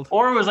playing field.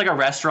 Or it was like a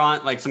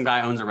restaurant, like some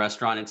guy owns a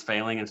restaurant, it's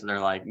failing, and so they're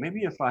like,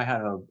 maybe if I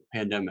had a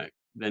pandemic,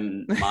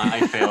 then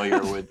my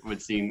failure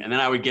would seem, and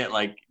then I would get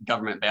like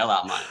government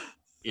bailout money,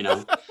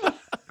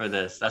 for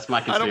this. That's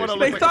my conspiracy.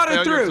 They thought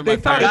it through.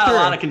 I got a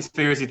lot of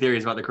conspiracy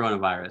theories about the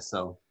coronavirus.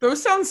 So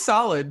those sound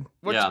solid.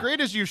 What's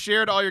great is you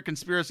shared all your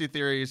conspiracy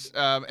theories,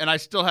 and I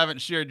still haven't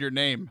shared your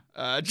name.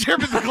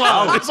 Jeremy the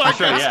Clown is our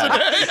guest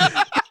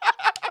today.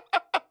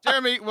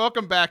 Jeremy,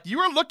 welcome back. You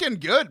are looking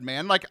good,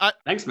 man.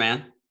 Thanks,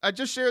 man. I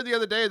just shared the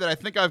other day that I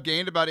think I've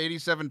gained about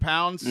 87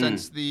 pounds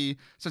since the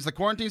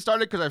quarantine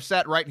started because I've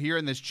sat right here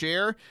in this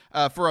chair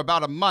for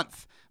about a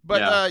month.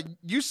 But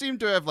you seem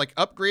to have like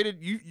upgraded.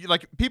 You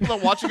like people are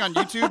watching on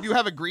YouTube. You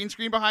have a green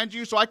screen behind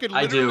you, so I could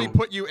literally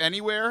put you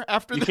anywhere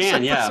after this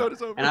episode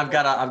is over. And I've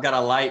got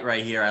a light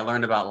right here. I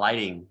learned about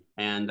lighting,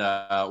 and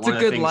it's a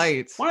good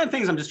light. One of the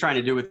things I'm just trying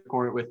to do with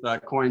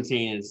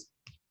quarantine is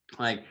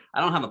like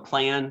I don't have a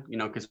plan,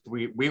 because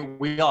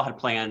we all had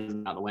plans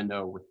out the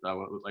window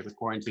with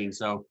quarantine.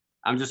 So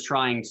I'm just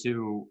trying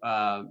to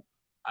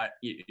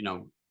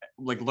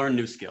learn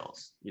new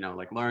skills.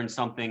 Learn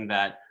something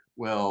that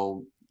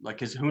will.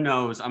 Because who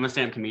knows? I'm a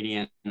stand-up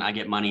comedian, and I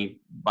get money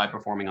by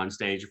performing on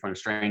stage in front of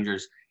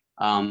strangers,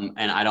 and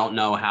I don't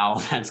know how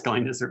that's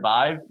going to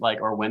survive,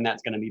 or when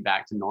that's going to be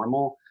back to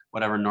normal,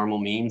 whatever normal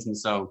means. And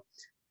so,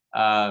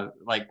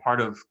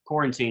 part of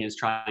quarantine is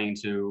trying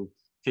to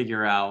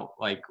figure out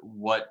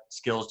what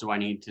skills do I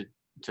need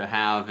to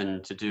have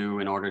and to do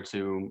in order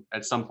to,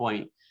 at some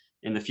point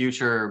in the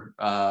future,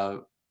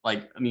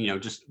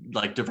 just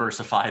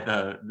diversify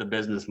the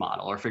business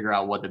model or figure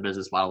out what the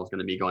business model is going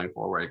to be going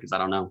forward. Because I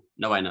don't know.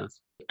 Nobody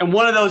knows. And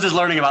one of those is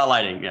learning about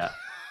lighting. Yeah.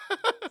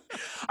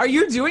 Are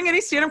you doing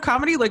any stand-up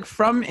comedy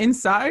from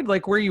inside,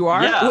 where you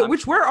are? Yeah.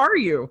 Where are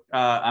you?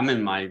 I'm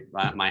in my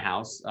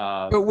house.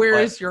 But where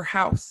is your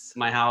house?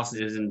 My house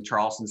is in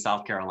Charleston,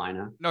 South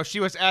Carolina. No,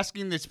 she was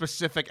asking the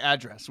specific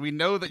address. We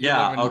know that you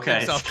live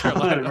in South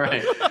Carolina.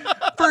 Right.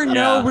 For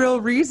no real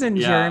reason,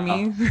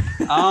 Jeremy.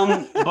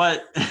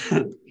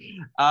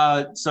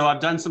 So I've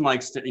done some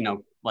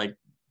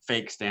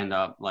fake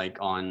stand-up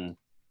on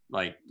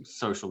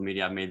social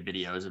media. I've made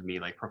videos of me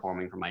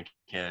performing for my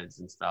kids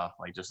and stuff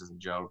just as a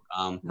joke.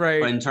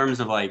 Right. But in terms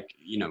of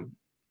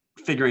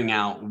figuring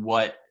out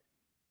what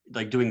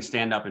doing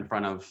stand-up in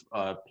front of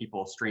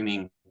people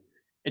streaming,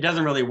 it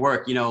doesn't really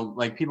work.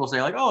 People say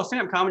oh,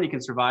 stand-up comedy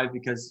can survive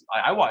because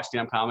I watched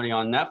stand-up comedy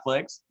on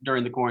Netflix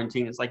during the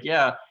quarantine. It's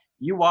yeah,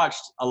 you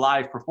watched a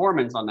live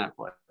performance on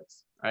Netflix,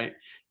 right?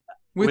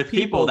 With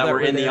people that were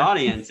in the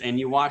audience, and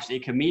you watched a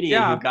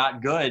comedian who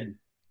got good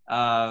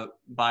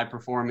by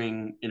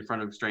performing in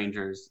front of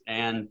strangers.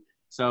 And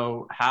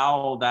so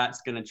how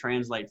that's going to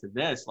translate to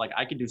this,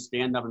 I could do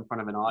stand up in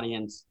front of an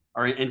audience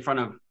or in front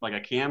of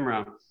a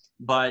camera,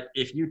 but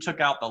if you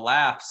took out the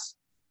laughs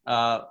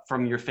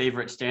from your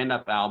favorite stand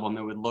up album,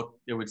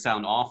 it would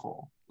sound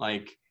awful.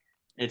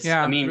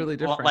 Really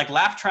different.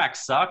 Laugh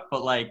tracks suck,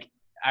 but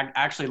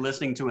actually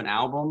listening to an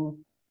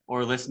album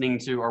or listening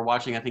to or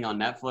watching a thing on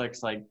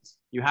Netflix,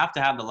 you have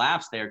to have the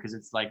laughs there because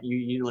it's you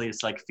usually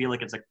it's feel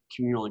it's a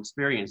communal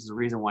experience. There's a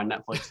reason why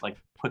Netflix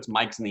puts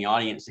mics in the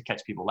audience to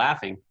catch people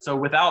laughing. So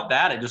without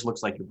that, it just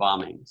looks like you're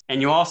bombing.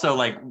 And you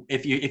also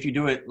if you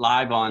do it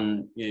live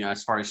on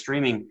as far as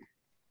streaming,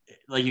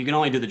 you can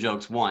only do the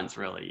jokes once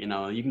really.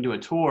 You can do a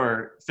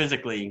tour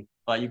physically,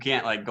 but you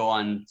can't go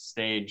on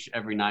stage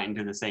every night and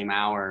do the same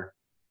hour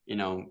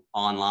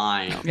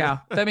online. Yeah,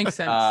 that makes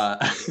sense.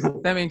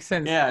 That makes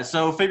sense. Yeah,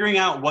 so figuring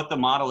out what the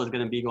model is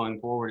going to be going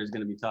forward is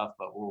going to be tough,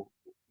 but who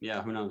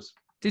knows?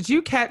 Did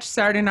you catch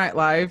Saturday Night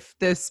Live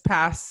this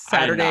past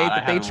Saturday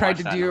that they tried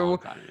to do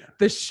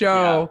the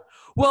show? Yeah.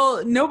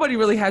 Well, nobody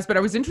really has, but I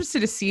was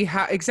interested to see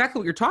how exactly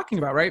what you're talking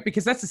about, right?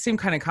 Because that's the same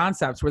kind of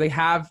concepts where they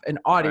have an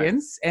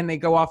audience and they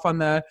go off on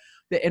the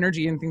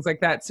energy and things like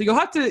that. So you'll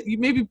have to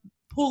maybe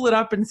pull it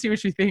up and see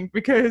what you think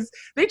because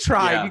they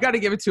tried. Yeah. You got to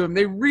give it to them.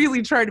 They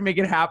really tried to make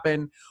it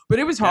happen, but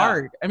it was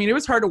hard. I mean, it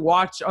was hard to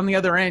watch on the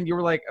other end. You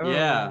were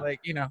there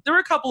were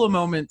a couple of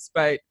moments,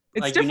 but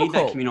it's difficult. You need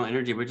that communal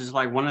energy, which is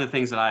one of the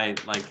things that I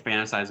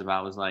fantasize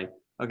about was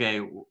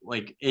okay,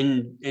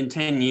 in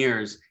 10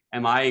 years,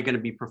 am I going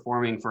to be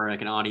performing for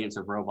an audience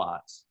of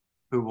robots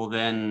who will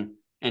then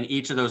and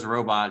each of those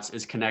robots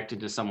is connected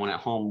to someone at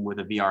home with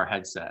a VR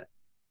headset.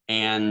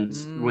 And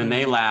when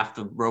they laugh,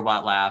 the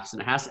robot laughs,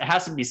 and it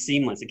has to be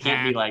seamless. It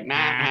can't be like it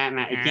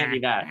can't be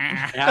that.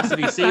 It has to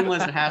be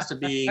seamless. It has to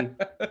be,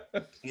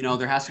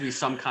 there has to be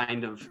some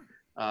kind of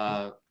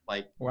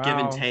give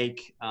and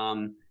take.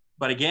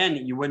 But again,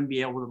 you wouldn't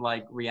be able to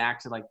like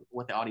react to like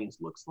what the audience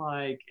looks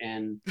like,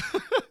 and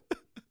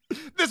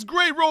this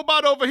gray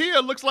robot over here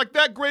looks like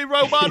that gray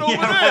robot over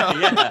there.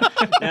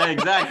 Yeah,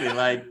 exactly.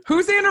 Like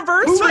whose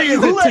anniversary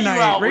is it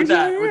tonight?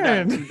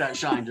 With that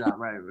shine job,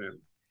 right?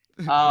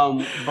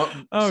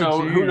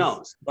 Who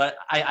knows? But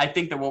I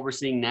think that what we're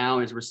seeing now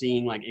is we're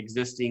seeing like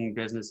existing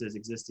businesses,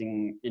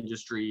 existing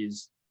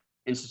industries,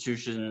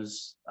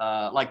 institutions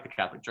like the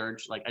Catholic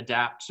Church, like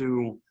adapt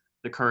to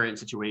the current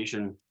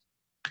situation.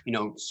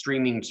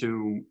 Streaming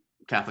to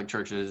Catholic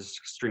churches,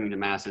 streaming to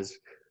masses.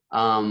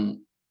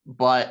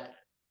 But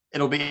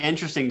it'll be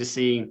interesting to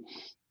see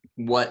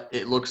what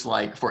it looks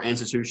like for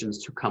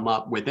institutions to come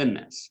up within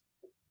this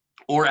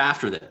or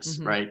after this,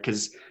 right?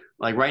 Because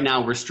like right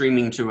now we're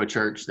streaming to a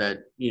church that,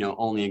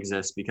 only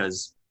exists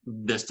because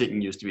this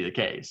didn't used to be the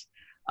case.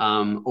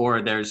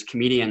 Or there's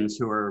comedians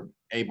who are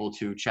able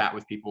to chat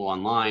with people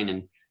online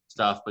and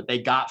stuff, but they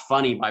got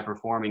funny by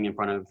performing in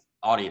front of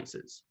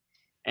audiences.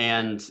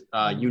 And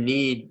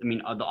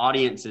the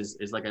audience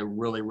is like a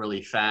really,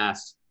 really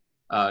fast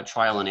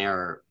trial and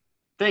error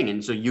thing.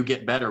 And so you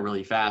get better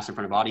really fast in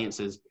front of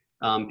audiences.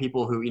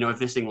 People who, if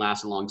this thing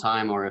lasts a long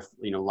time, or if,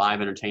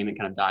 live entertainment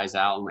kind of dies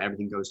out and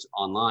everything goes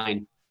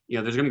online,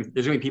 there's gonna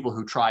be people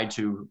who try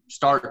to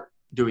start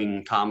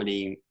doing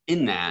comedy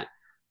in that.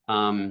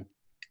 I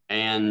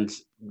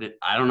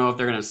don't know if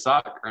they're gonna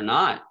suck or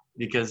not,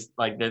 because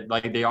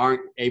they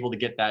aren't able to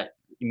get that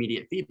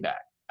immediate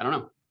feedback. I don't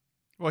know.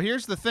 Well,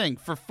 here's the thing.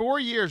 For 4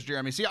 years,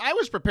 Jeremy, see, I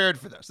was prepared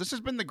for this. This has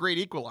been the great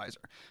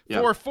equalizer.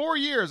 Yeah. For 4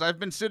 years, I've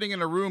been sitting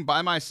in a room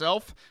by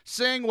myself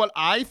saying what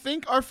I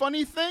think are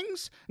funny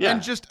things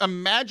and just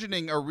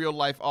imagining a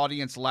real-life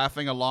audience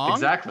laughing along.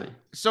 Exactly.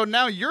 So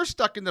now you're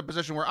stuck in the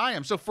position where I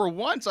am. So for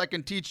once, I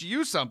can teach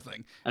you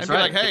something. That's and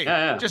be right. like,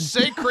 hey, just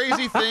say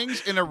crazy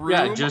things in a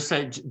room. Yeah, just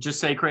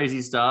say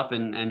crazy stuff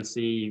and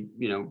see,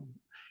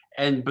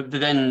 but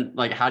then,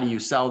 like, how do you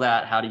sell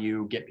that? How do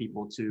you get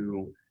people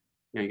to...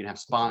 you can have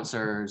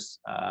sponsors.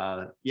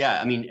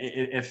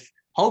 If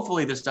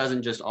hopefully this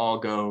doesn't just all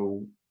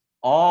go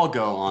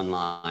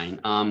online.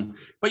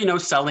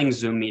 But selling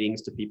Zoom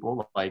meetings to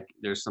people, like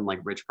there's some like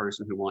rich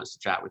person who wants to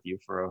chat with you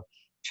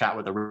chat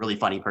with a really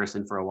funny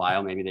person for a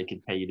while. Maybe they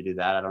could pay you to do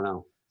that. I don't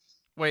know.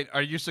 Wait,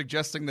 are you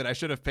suggesting that I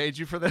should have paid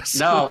you for this?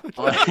 No.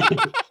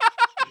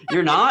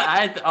 You're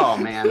not? Oh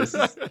man.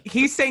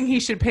 He's saying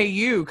he should pay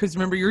you because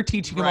remember you're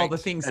teaching him all the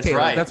things, That's Taylor.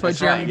 right. That's why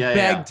Jeremy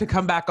begged to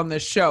come back on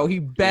this show. He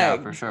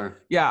begged. Yeah, for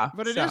sure. Yeah.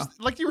 But it is,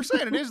 like you were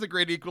saying, it is the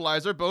great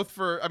equalizer, both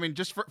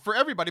just for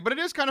everybody. But it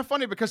is kind of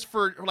funny because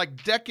for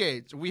like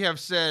decades,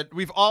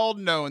 we've all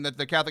known that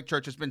the Catholic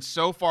Church has been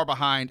so far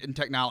behind in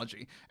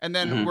technology. And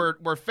then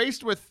we're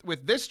faced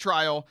with this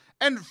trial,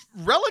 and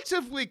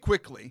relatively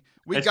quickly,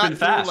 we got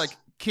through like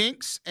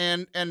kinks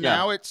and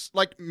now it's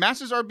like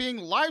masses are being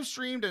live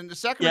streamed and the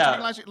sacraments are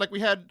being live streamed. Like we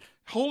had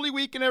Holy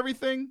Week and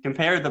everything.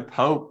 Compare the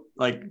Pope,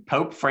 like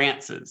Pope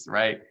Francis,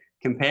 right?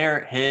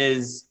 Compare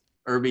his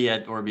Urbi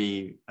et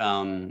Orbi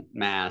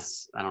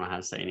mass. I don't know how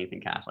to say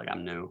anything Catholic.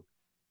 I'm new.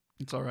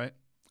 It's all right.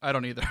 I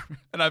don't either.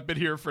 And I've been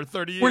here for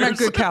 30 years. We're not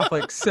good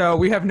Catholics, so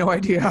we have no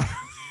idea.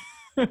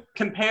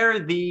 Compare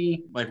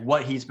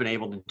what he's been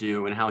able to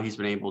do and how he's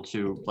been able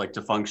to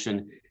to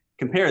function.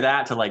 Compare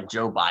that to like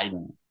Joe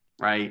Biden,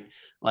 right?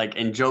 Like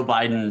in Joe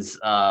Biden's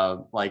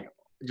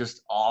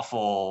just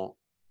awful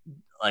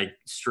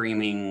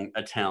streaming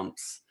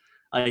attempts,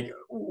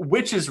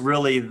 which is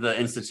really the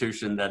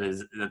institution that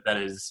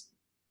is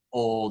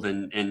old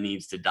and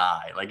needs to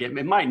die. Like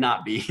it might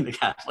not be the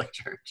Catholic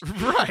Church.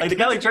 Right. Like the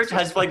Catholic Church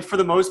has for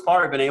the most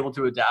part been able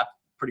to adapt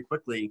pretty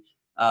quickly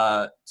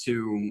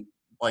to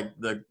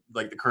the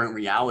current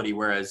reality,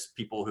 whereas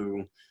people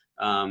who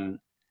I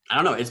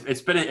don't know,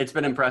 it's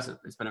been impressive.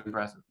 It's been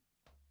impressive.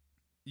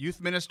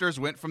 Youth ministers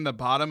went from the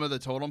bottom of the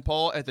totem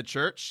pole at the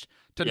church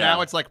to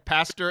now it's like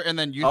pastor and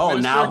then youth minister. Oh,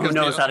 now who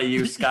knows how to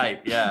use Skype?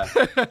 Yeah.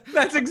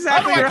 That's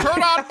exactly right.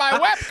 Turn on my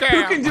webcam.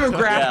 Who can do a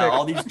graphic? Yeah,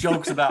 all these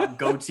jokes about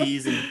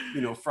goatees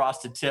and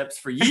frosted tips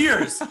for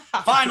years.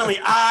 Finally,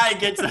 I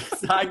get to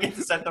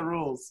set the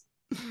rules.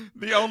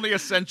 The only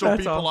essential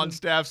people on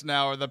staffs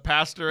now are the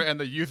pastor and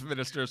the youth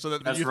minister, so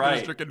that the youth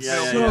minister can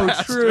film.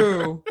 So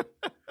true.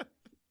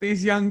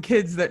 These young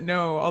kids that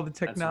know all the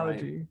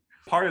technology.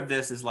 Part of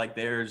this is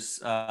there's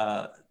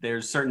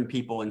certain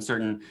people and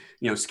certain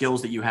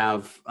skills that you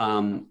have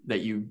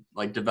that you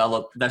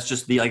develop. That's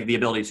just the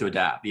ability to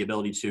adapt, the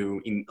ability to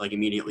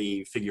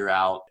immediately figure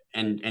out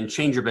and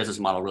change your business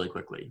model really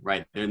quickly,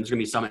 right? There's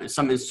going to be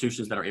some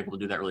institutions that are able to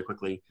do that really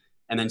quickly,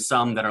 and then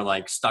some that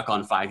are stuck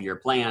on 5-year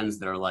plans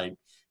that are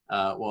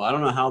well, I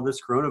don't know how this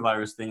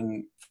coronavirus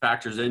thing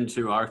factors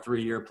into our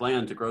 3-year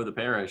plan to grow the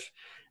parish.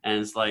 And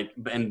it's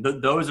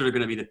those are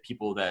going to be the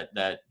people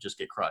that just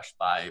get crushed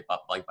by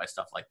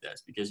stuff like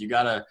this, because you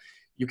gotta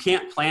you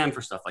can't plan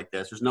for stuff like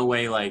this. There's no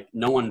way, like,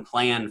 no one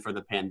planned for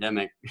the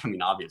pandemic. I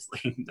mean,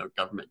 obviously, no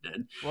government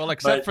did. Well,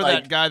 except But, for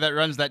like, that guy that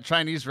runs that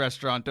Chinese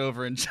restaurant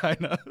over in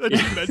China. That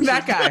you mentioned.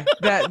 That guy,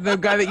 the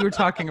guy that you were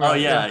talking about. Oh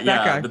yeah, that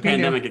yeah, guy. the He knew.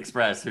 Pandemic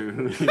Express,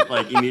 who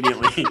like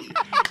immediately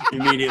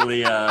made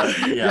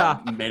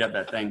up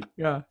that thing.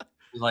 Yeah. It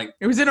was like,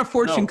 It was in a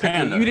fortune No, cookie.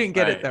 Panda. You didn't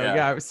get it Right, though. yeah.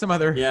 Yeah, it was some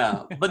other.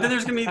 yeah, but then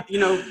there's gonna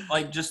be,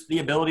 like, just the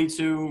ability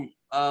to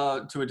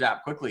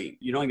adapt quickly.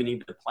 You don't even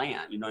need to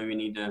plan. You don't even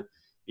need to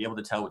be able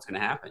to tell what's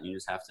going to happen. You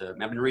just have to.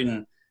 I've been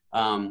reading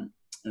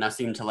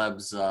Nassim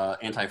Taleb's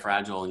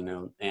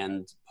Anti-Fragile,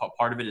 and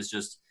part of it is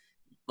just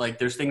like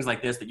there's things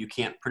like this that you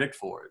can't predict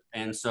for.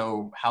 And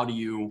so how do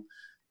you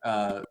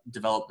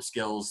develop the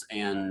skills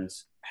and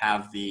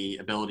have the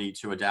ability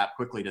to adapt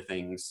quickly to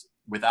things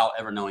without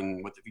ever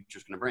knowing what the future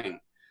is going to bring?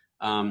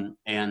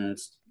 And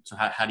so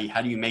how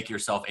do you make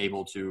yourself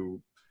able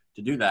to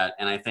do that?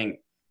 And I think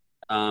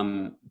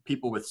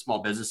people with small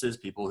businesses,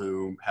 people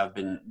who have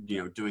been,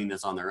 doing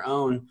this on their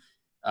own,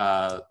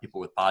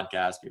 people with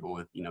podcasts, people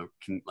with,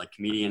 like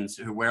comedians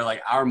where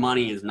like our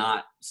money is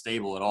not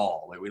stable at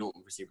all. Like we don't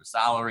receive a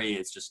salary.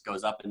 It just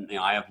goes up. And,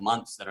 I have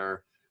months that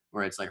are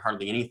where it's like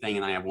hardly anything.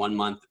 And I have 1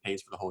 month that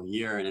pays for the whole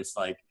year. And it's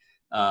like,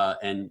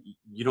 and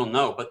you don't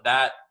know, but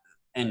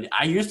and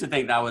I used to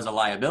think that was a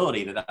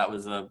liability, that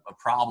was a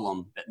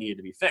problem that needed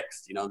to be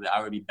fixed, that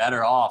I would be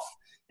better off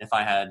if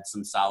I had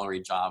some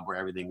salary job where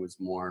everything was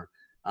more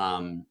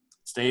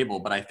stable.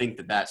 But I think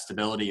that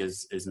stability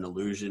is an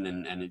illusion,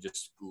 and it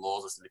just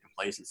lulls us into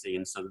complacency.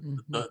 And so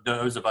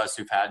those of us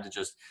who've had to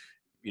just,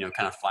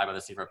 kind of fly by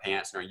the seat of our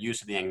pants and are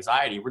used to the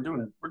anxiety, we're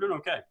doing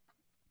okay.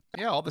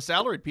 Yeah, all the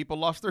salaried people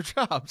lost their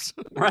jobs.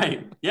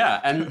 Right.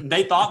 Yeah. And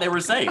they thought they were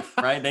safe,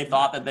 right? They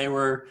thought that they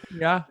were,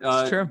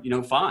 it's true.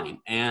 Fine.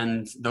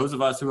 And those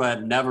of us who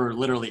had never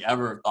literally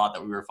ever thought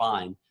that we were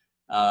fine,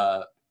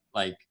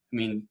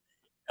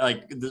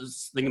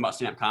 this thing about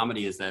stand-up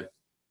comedy is that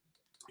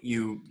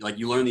you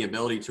learn the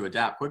ability to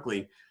adapt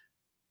quickly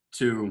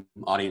to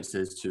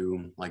audiences,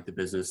 to like the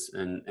business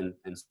and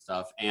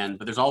stuff.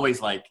 But there's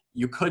always like,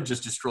 you could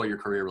just destroy your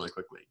career really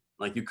quickly.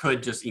 Like you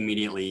could just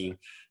immediately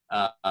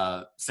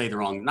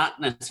not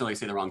necessarily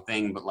say the wrong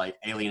thing, but like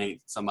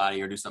alienate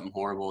somebody or do something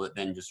horrible that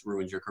then just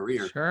ruins your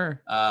career. Sure.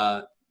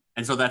 And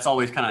so that's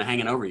always kind of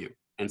hanging over you.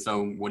 And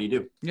so what do you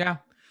do? Yeah.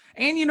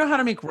 And you know how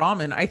to make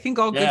ramen. I think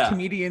all good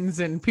comedians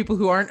and people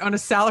who aren't on a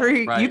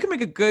salary, you can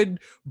make a good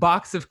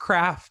box of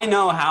Kraft. I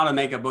know how to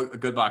make a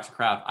good box of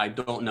Kraft. I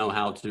don't know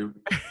how to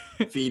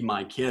feed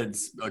my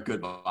kids a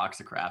good box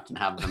of Kraft and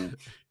have them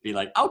be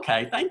like,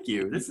 okay, thank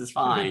you. This is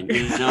fine.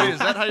 Wait, is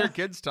that how your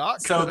kids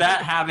talk? So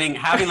that having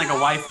like a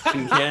wife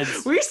and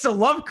kids. We used to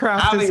love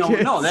Kraft as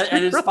kids.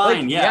 And it's We're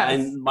fine. like, Yeah. yes.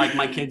 And like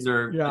my kids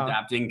are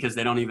adapting because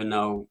they don't even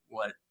know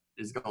what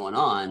is going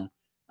on.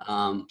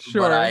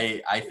 Sure. But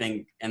I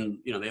think, and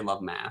they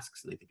love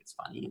masks and they think it's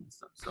funny and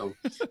stuff.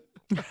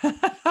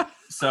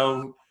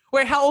 So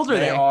wait, how old are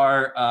they? They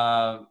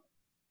are,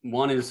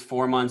 one is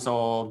 4 months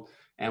old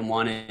and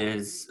one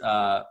is,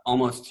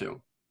 almost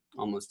two.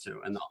 And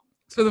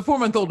so the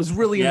 4-month-old is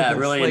really into this.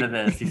 Really into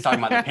this. He's talking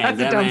about the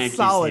pandemic.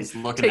 Solid. He's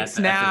looking Take at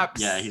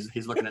snaps.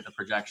 He's looking at the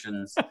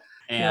projections.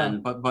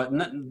 And but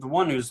the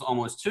one who's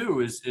almost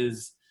 2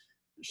 is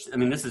I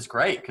mean, this is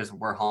great because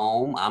we're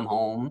home. I'm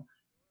home.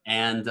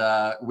 And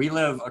we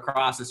live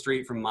across the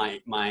street from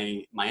my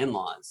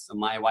in-laws. So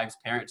my wife's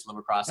parents live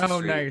across the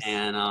street. Nice.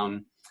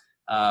 And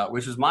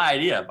which was my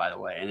idea, by the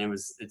way. And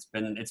it's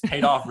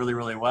paid off really,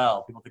 really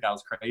well. People think I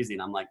was crazy,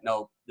 and I'm like,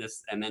 no,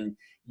 and then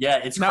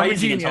it's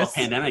crazy until the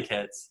pandemic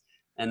hits,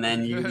 and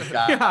then you've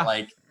got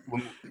like.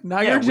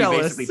 Now you're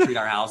jealous. We basically treat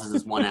our houses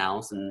as one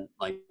house and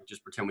like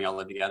just pretend we all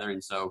live together.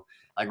 And so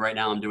like right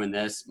now I'm doing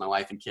this. My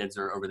wife and kids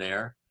are over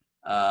there.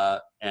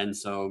 And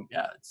so,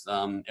 it's,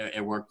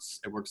 it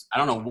works. I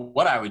don't know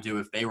what I would do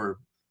if they were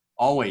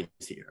always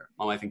here.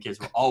 My wife and kids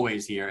were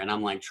always here. And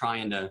I'm like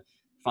trying to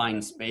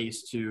find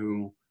space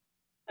to,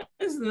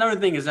 this is another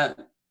thing is that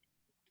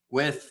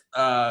with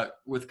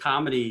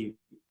comedy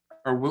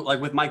or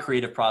with my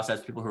creative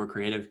process, people who are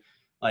creative,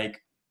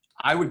 like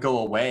I would go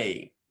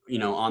away,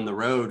 on the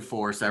road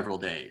for several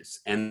days.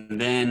 And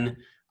then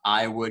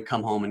I would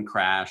come home and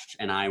crash,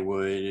 and I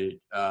would,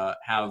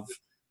 have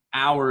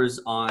hours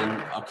on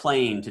a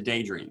plane to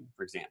daydream,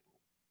 for example.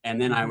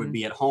 And then I would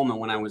be at home. And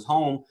when I was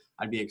home,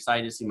 I'd be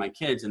excited to see my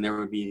kids. And there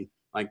would be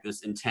like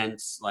this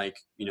intense, like,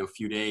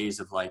 few days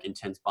of like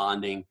intense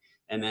bonding.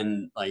 And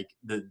then like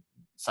the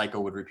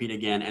cycle would repeat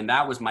again. And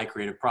that was my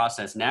creative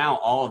process. Now,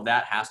 all of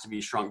that has to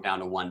be shrunk down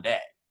to one day.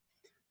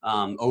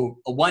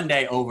 One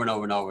day over and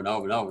over and over and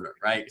over and over.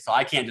 Right. So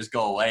I can't just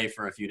go away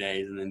for a few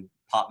days and then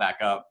pop back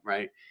up.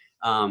 Right.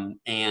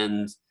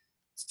 And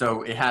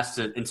so it has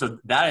to, and so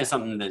that is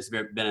something that's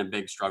been a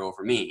big struggle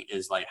for me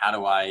is like, how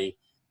do I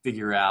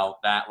figure out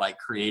that like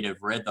creative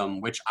rhythm,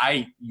 which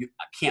I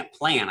can't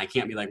plan. I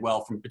can't be like,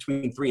 well, from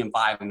between 3 and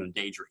 5, I'm going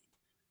to daydream,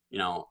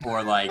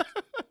 or like,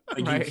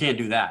 right. You can't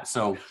do that.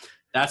 So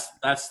that's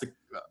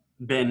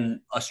been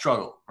a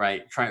struggle,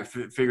 right?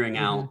 Figuring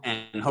out,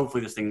 and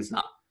hopefully this thing's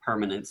not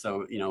permanent.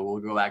 So, we'll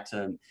go back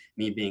to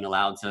me being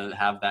allowed to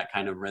have that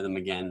kind of rhythm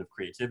again of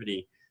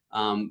creativity.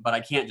 But I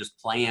can't just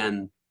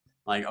plan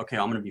like, okay,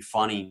 I'm going to be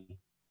funny,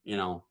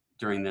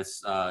 during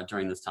this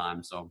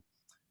time. So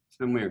it's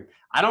been weird.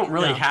 I don't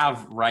really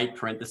have right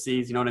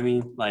parentheses. You know what I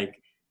mean?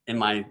 Like in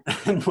my,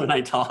 when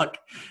I talk,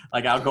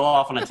 like I'll go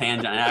off on a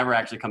tangent and I never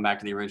actually come back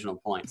to the original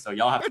point. So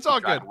y'all have to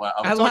keep track of what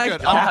I was talking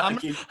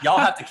about. Y'all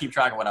have to keep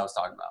track of what I was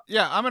talking about.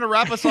 Yeah, I'm gonna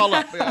wrap us all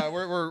up.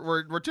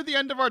 We're to the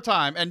end of our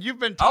time, and you've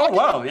been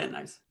talking,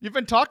 nice. You've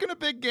been talking a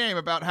big game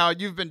about how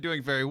you've been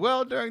doing very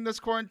well during this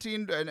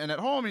quarantine and at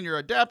home, and you're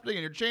adapting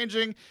and you're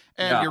changing,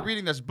 and you're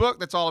reading this book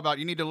that's all about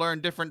you need to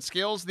learn different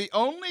skills. The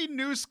only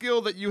new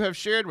skill that you have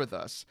shared with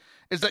us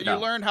is that you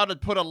learned how to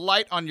put a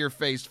light on your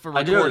face for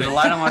recording. I do. There's a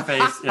light on my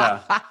face.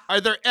 Yeah.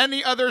 Are there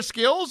any other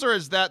skills, or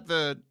is that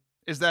it?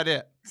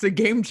 It's a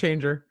game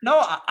changer.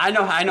 No, I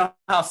know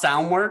how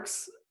sound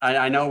works.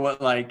 I know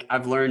what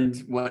I've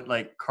learned what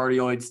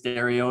cardioid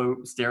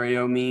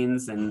stereo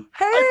means, and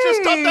hey, I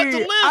just taught that to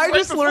Liz. I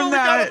just learned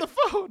that on the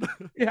phone.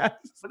 Yeah,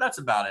 but that's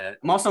about it.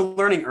 I'm also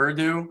learning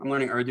Urdu. I'm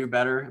learning Urdu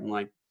better. I'm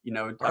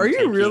are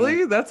you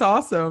really? That's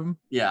awesome.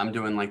 Yeah, I'm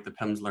doing the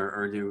Pimsleur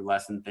Urdu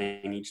lesson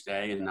thing each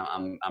day, and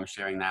I'm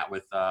sharing that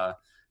with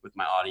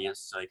my audience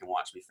so they can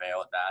watch me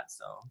fail at that.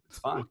 So it's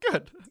fun.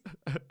 Good.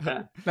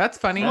 Yeah. That's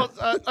funny. Well,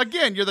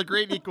 again, you're the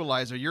great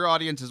equalizer. Your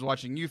audience is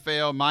watching you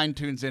fail. Mine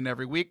tunes in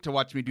every week to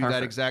watch me do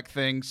that exact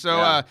thing.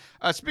 So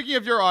speaking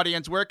of your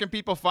audience, where can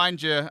people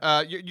find you?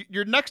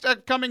 Your next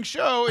upcoming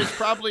show is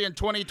probably in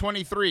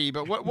 2023,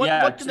 but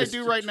what can they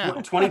do right now?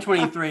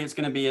 2023, it's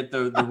going to be at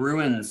the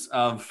ruins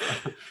of,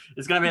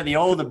 it's going to be at the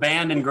old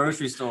abandoned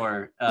grocery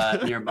store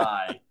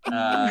nearby.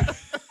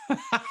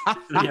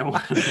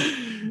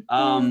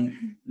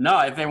 No,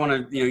 if they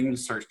want to, you can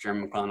search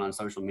Jeremy McClellan on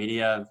social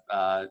media.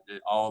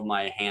 All of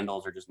my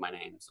handles are just my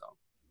name. So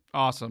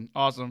awesome.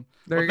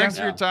 There you thanks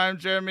go. for your time,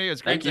 Jeremy.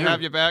 It's great to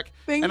have you back.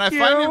 Thank you. I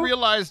finally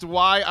realized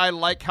why I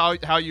like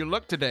how you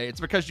look today. It's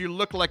because you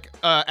look like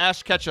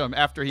Ash Ketchum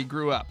after he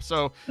grew up.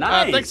 So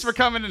nice. Thanks for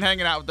coming and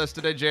hanging out with us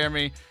today,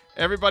 Jeremy.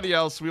 Everybody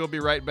else, we will be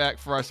right back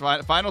for our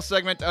final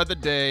segment of the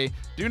day.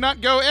 Do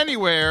not go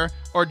anywhere,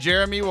 or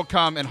Jeremy will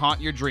come and haunt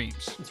your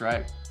dreams. That's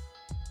right.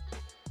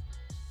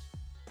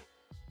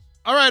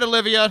 All right,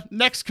 Olivia,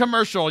 next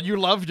commercial. You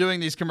love doing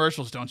these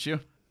commercials, don't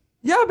you?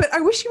 Yeah, but I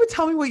wish you would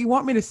tell me what you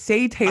want me to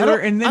say, Taylor,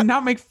 and then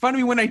not make fun of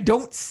me when I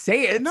don't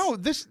say it. No,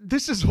 this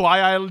is why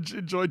I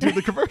enjoy doing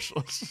the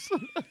commercials.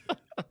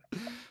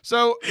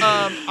 So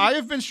I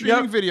have been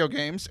streaming video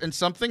games, and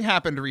something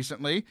happened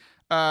recently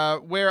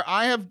where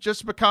I have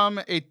just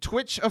become a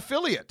Twitch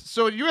affiliate.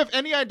 So do you have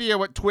any idea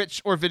what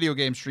Twitch or video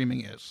game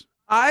streaming is?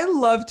 I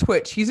love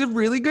Twitch. He's a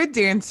really good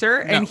dancer,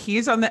 and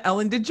he's on the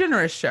Ellen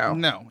DeGeneres show.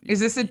 No. Is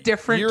this a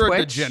different You're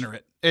Twitch? a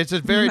degenerate. It's a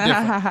very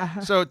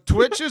different. So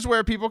Twitch is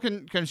where people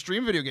can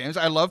stream video games.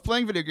 I love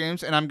playing video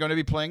games, and I'm going to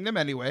be playing them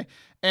anyway.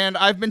 And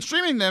I've been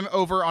streaming them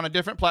over on a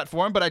different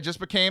platform, but I just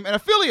became an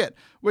affiliate,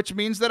 which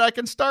means that I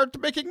can start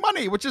making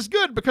money, which is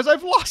good because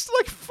I've lost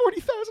like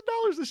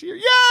 $40,000 this year.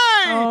 Yay!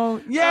 Oh,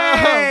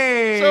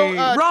 yay!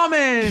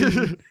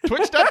 Ramen!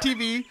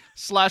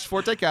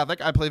 Twitch.tv/Forte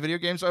Catholic. I play video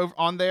games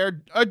on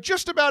there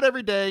just about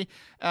every day.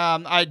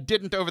 I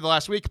didn't over the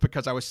last week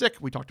because I was sick.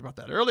 We talked about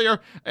that earlier,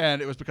 and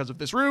it was because of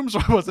this room, so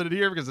I wasn't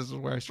here because this is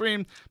where I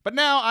streamed. But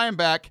now I am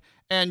back,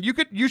 and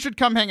you should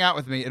come hang out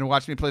with me and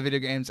watch me play video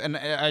games, and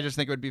I just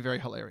think it would be very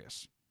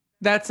hilarious.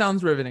 That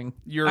sounds riveting.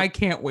 I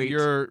can't wait.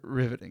 You're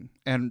riveting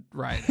and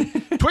right.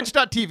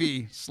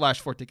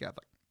 Twitch.tv/Forte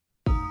Catholic.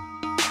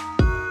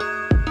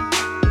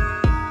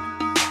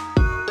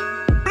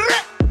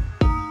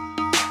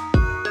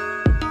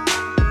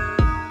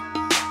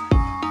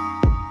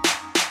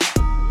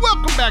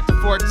 Welcome back to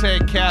Forte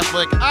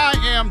Catholic. I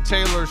am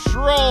Taylor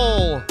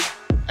Schroll.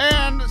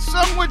 And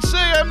some would say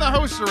I'm the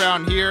host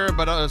around here,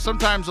 but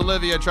sometimes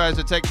Olivia tries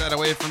to take that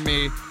away from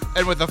me.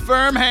 And with a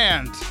firm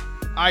hand,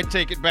 I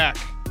take it back.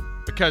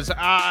 Because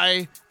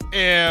I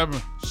am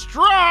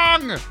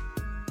strong.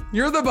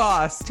 You're the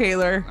boss,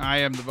 Taylor. I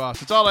am the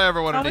boss. It's all I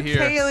ever wanted to hear.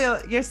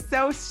 Taylor, you're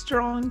so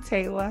strong,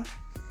 Taylor.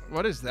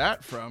 What is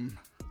that from?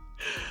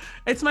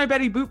 It's my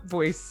Betty Boop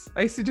voice.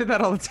 I used to do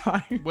that all the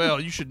time. Well,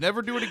 you should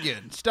never do it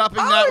again. Stopping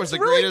that was the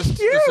greatest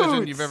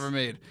decision you've ever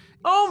made.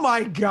 Oh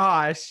my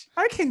gosh.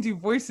 I can do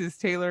voices,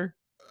 Taylor.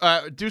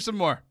 Do some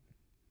more.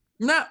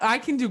 No, I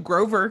can do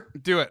Grover.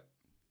 Do it.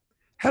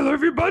 Hello,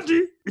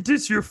 everybody. It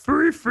is your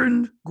furry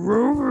friend,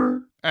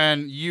 Grover.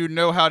 And you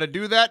know how to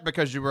do that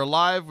because you were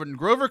alive when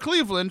Grover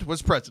Cleveland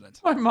was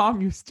president. My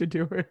mom used to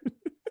do it.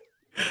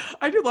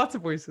 I do lots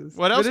of voices.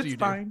 What else do you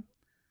do?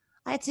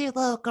 I do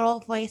little girl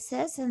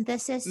voices, and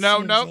this is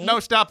No,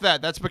 Susie. stop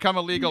that. That's become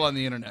illegal on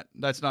the internet.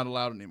 That's not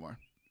allowed anymore.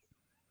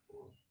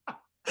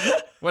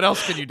 What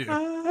else can you do?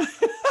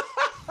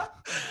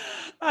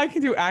 I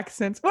can do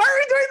accents. Why are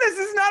we doing this?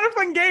 This is not a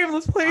fun game.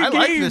 Let's play a game.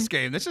 I like this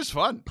game. This is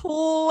fun.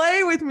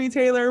 Play with me,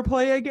 Taylor.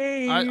 Play a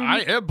game.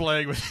 I am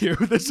playing with you.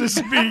 This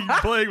is me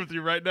playing with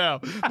you right now.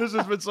 This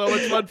has been so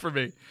much fun for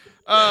me.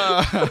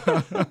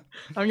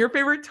 I'm your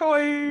favorite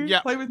toy.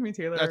 Yeah. Play with me,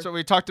 Taylor. That's what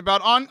we talked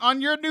about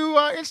on your new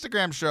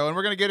Instagram show, and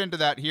we're gonna get into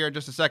that here in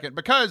just a second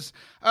because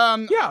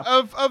of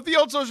the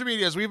old social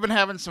medias. We've been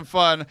having some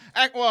fun.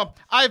 Well,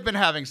 I've been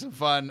having some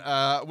fun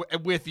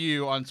with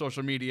you on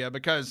social media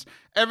because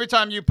every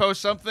time you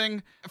post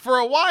something, for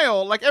a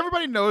while, like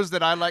everybody knows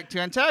that I like to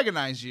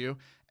antagonize you.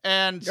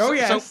 And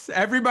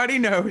everybody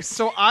knows.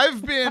 So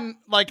I've been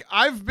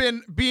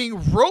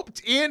being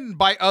roped in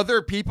by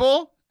other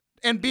people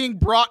and being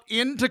brought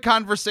into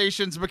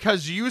conversations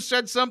because you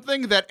said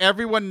something that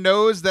everyone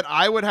knows that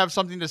I would have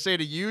something to say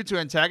to you to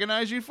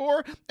antagonize you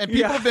for. And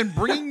people have been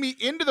bringing me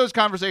into those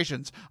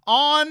conversations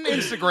on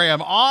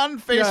Instagram, on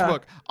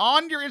Facebook,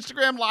 on your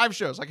Instagram live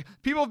shows. Like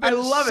people have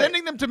been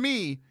sending them to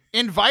me,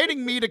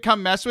 inviting me to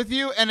come mess with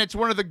you. And it's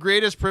one of the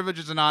greatest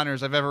privileges and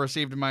honors I've ever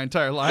received in my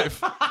entire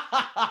life.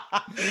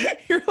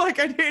 You're like,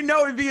 I didn't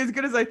know it'd be as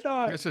good as I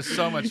thought. This is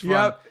so much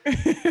fun.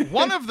 Yep.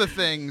 One of the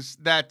things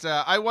that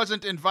I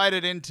wasn't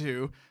invited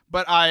into,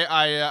 but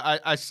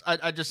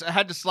I just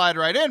had to slide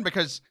right in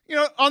because, you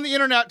know, on the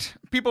internet,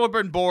 people have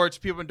been bored.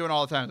 People have been doing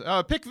all the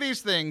time. Pick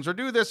these things or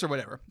do this or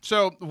whatever.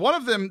 So one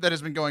of them that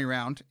has been going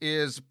around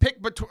is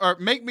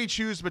make me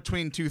choose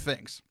between two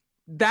things.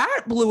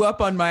 That blew up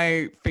on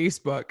my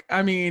Facebook.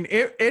 I mean,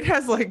 it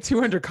has like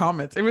 200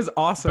 comments. It was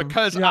awesome.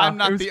 Because I'm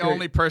not the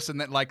only person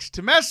that likes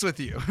to mess with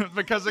you.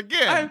 Because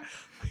again,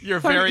 you're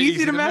very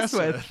easy to mess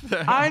with.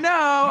 I know.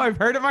 I've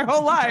heard it my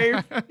whole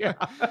life. Yeah.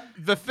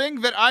 The thing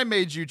that I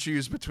made you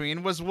choose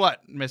between was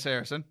what, Miss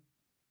Harrison?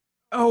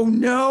 Oh,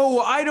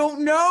 no. I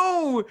don't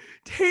know.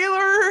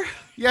 Taylor.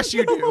 Yes,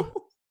 you do.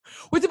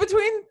 Was it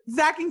between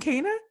Zach and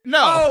Kana? No.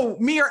 Oh,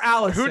 me or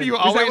Allison? Who do you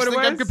always think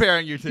I'm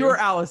comparing you to? You were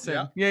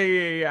Allison.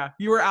 Yeah.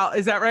 You were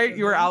Is that right?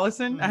 You were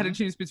Allison? I had to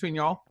choose between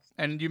y'all.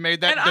 And you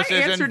made that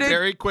decision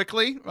very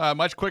quickly,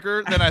 much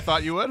quicker than I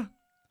thought you would.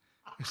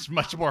 It's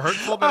much more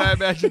hurtful than I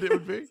imagined it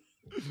would be.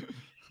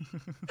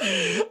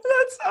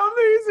 That's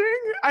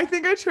amazing. I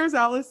think I chose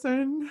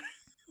Allison.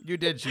 You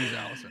did choose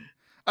Allison.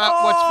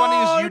 What's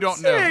funny is you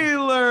don't know.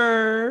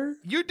 Taylor.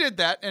 You did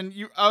that, and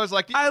I was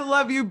like, I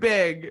love you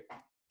big.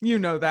 You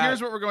know that.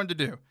 Here's what we're going to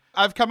do.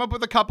 I've come up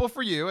with a couple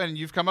for you, and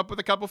you've come up with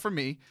a couple for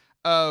me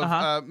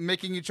of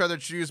making each other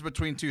choose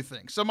between two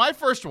things. So my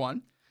first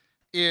one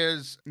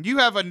is you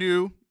have a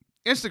new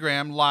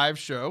Instagram live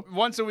show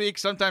once a week,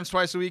 sometimes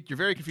twice a week. You're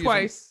very confusing.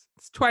 Twice.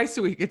 It's twice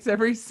a week. It's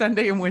every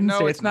Sunday and Wednesday.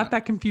 No, it's not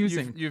that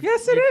confusing.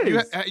 Yes, it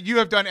is. You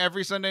have done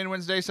every Sunday and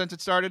Wednesday since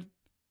it started?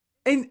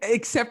 And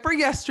except for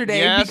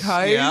yesterday,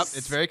 because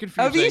it's very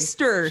confusing. Of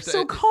Easter.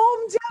 So calm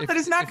down. That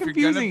is not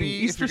confusing.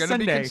 Easter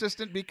Sunday. If you're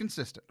going to be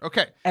consistent.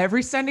 Okay.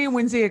 Every Sunday and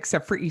Wednesday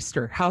except for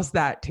Easter. How's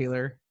that,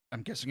 Taylor?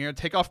 I'm guessing you're going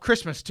to take off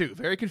Christmas too.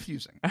 Very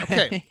confusing.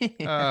 Okay.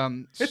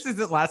 This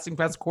isn't lasting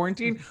past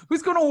quarantine.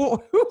 Who's going to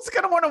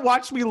want to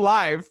watch me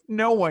live?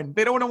 No one.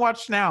 They don't want to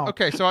watch now.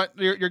 Okay, so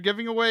you're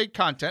giving away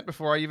content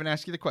before I even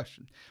ask you the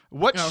question.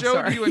 What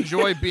show do you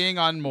enjoy being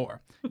on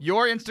more?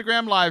 Your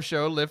Instagram live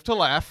show, Live to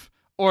Laugh,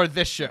 or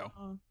this show?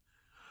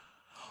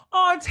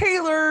 Oh,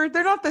 Taylor,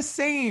 they're not the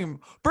same.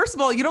 First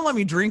of all, you don't let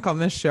me drink on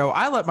this show.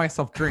 I let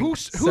myself drink. Who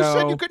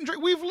said you couldn't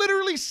drink? We've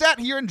literally sat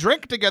here and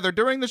drank together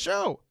during the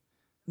show.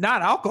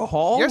 Not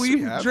alcohol. Yes,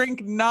 we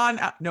drink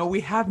No,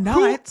 we have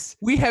not.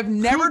 We have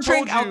never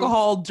drank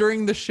alcohol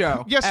during the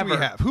show. Yes, ever. we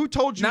have. Who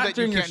told you that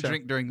you can't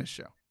drink during the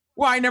show?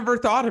 Well, I never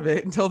thought of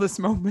it until this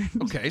moment.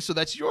 Okay, so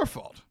that's your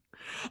fault.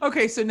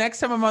 Okay, so next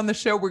time I'm on the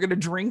show, we're going to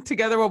drink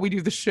together while we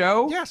do the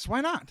show? Yes,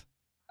 why not?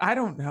 I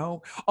don't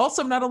know.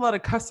 Also, I'm not allowed to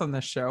cuss on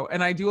this show,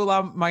 and I do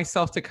allow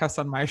myself to cuss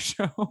on my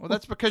show. Well,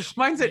 that's because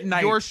mine's at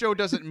night. Your show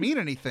doesn't mean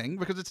anything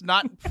because it's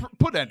not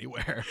put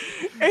anywhere.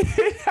 It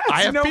has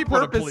I have no people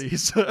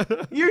purpose. to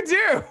please. You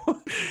do.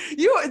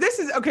 This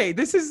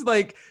is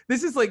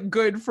like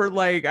good for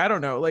like, I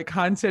don't know, like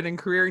content and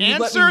career. You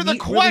Answer the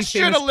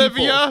question, really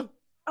Olivia. People.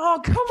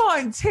 Oh, come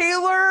on,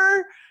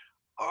 Taylor.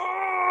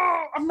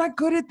 Oh, I'm not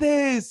good at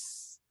this.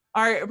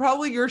 All right,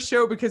 probably your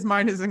show because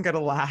mine isn't gonna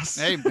last.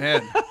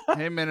 Amen.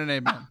 Amen and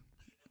amen.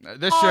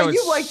 This show is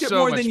you liked it so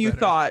more much than you better.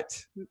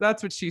 thought.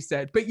 That's what she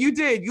said. But you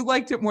did. You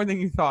liked it more than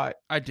you thought.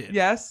 I did.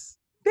 Yes.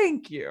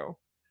 Thank you.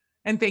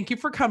 And thank you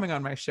for coming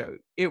on my show.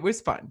 It was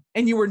fun.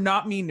 And you were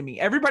not mean to me.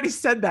 Everybody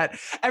said that.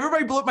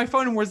 Everybody blew up my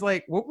phone and was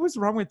like, what was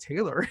wrong with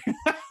Taylor?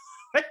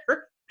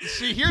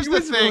 See, here's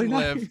the thing, really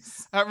Liv.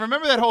 Nice.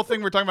 Remember that whole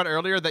thing we were talking about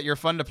earlier that you're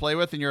fun to play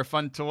with and you're a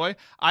fun toy?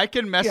 I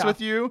can mess with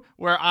you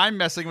where I'm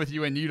messing with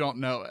you and you don't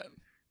know it.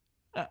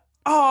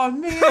 Oh,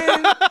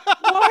 man.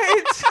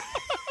 What?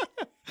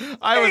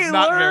 I was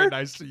not very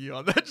nice to you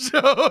on that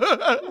show.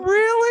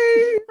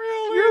 Really?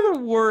 Really? You're the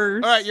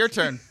worst. All right, your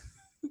turn.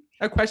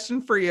 A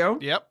question for you.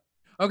 Yep.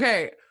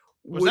 Okay.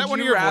 Was that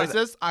one of your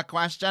voices? A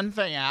question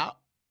for you.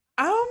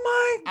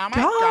 Oh my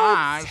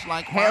gosh.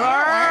 Like, why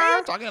are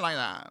you talking like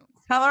that?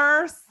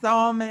 Taylor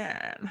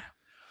Solomon.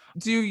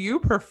 Do you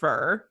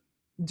prefer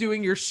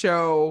doing your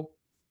show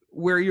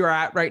where you're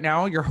at right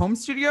now, your home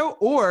studio,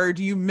 or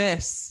do you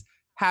miss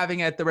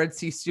having at the Red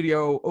Sea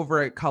Studio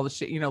over at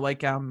College,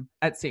 like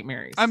at St.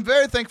 Mary's. I'm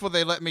very thankful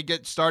they let me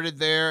get started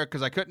there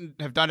because I couldn't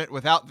have done it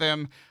without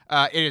them.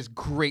 It is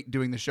great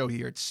doing the show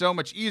here. It's so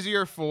much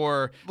easier.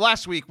 For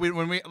last week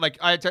when we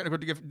I had technical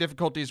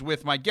difficulties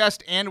with my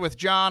guest and with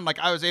John. Like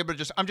I was able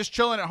to I'm just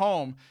chilling at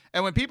home,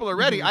 and when people are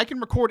ready, I can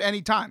record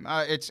anytime.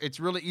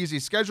 It's really easy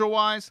schedule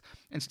wise.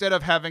 Instead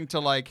of having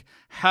to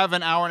have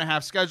an hour and a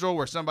half schedule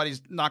where somebody's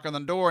knocking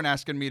on the door and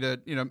asking me to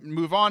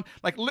move on.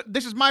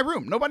 This is my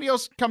room. Nobody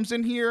else comes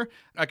in here.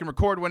 I can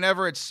record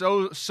whenever. It's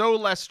so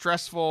less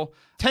stressful.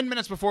 10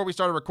 minutes before we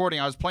started recording,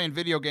 I was playing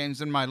video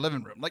games in my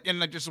living room.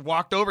 And I just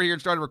walked over here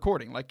and started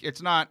recording.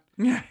 It's not.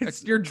 Yeah,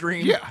 it's your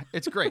dream. Yeah,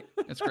 it's great.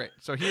 It's great.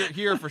 So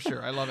here for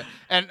sure. I love it.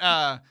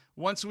 And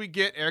once we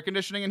get air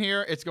conditioning in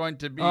here, it's going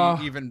to be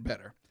even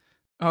better.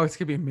 Oh, it's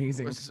going to be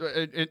amazing.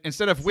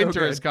 Instead of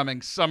winter is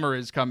coming, summer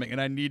is coming, and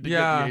I need to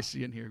get the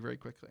AC in here very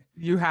quickly.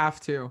 You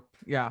have to.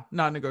 Yeah,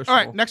 non-negotiable.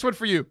 All right, next one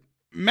for you.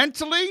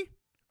 Mentally,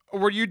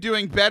 were you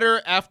doing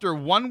better after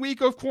 1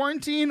 week of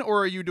quarantine,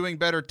 or are you doing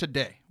better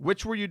today?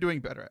 Which were you doing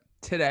better at?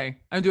 Today.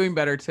 I'm doing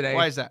better today.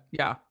 Why is that?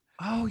 Yeah.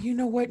 Oh, you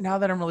know what? Now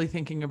that I'm really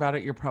thinking about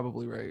it, you're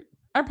probably right.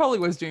 I probably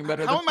was doing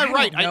better. How am I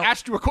right? I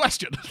asked you a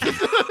question.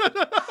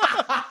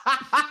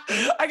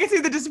 I can see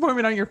the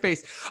disappointment on your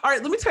face. All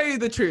right, let me tell you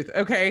the truth,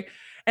 okay?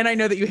 And I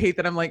know that you hate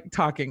that I'm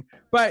talking,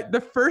 but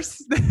the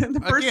first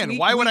again, week,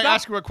 why would I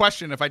ask you a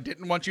question if I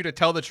didn't want you to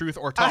tell the truth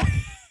or talk?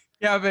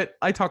 Yeah, but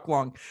I talk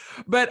long.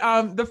 But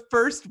the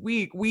first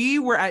week we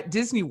were at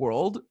Disney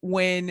World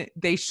when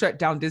they shut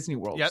down Disney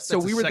World. Yep, so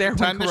we were there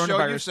when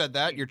coronavirus. You said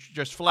that. You're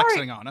just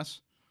flexing on us.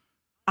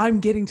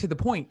 I'm getting to the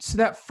point. So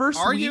that first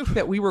week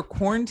that we were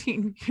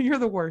quarantined, you're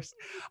the worst.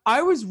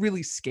 I was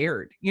really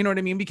scared. You know what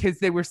I mean? Because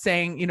they were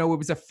saying, it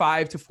was a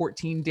 5 to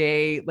 14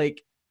 day,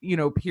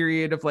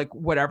 period of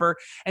whatever.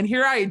 And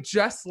here I had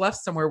just left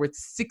somewhere with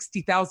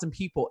 60,000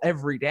 people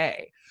every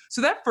day.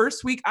 So that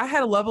first week I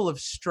had a level of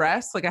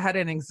stress. I had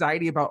an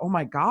anxiety about, oh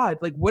my God,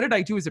 what did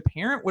I do as a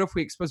parent? What if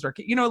we exposed our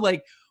kid?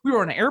 We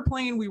were on an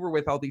airplane, we were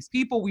with all these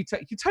people.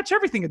 You touch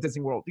everything at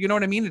Disney World. You know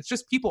what I mean? It's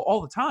just people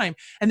all the time,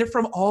 and they're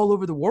from all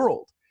over the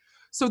world.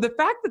 So the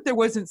fact that there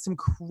wasn't some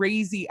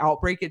crazy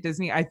outbreak at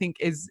Disney, I think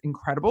is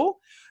incredible.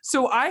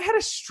 So I had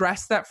a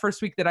stress that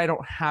first week that I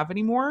don't have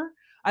anymore.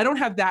 I don't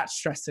have that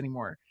stress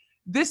anymore.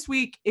 This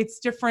week, it's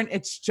different.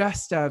 It's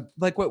just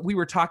what we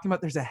were talking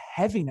about. There's a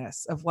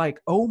heaviness of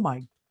oh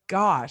my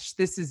gosh,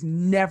 this is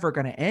never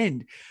going to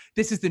end.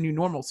 This is the new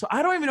normal. So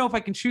I don't even know if I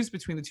can choose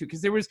between the two,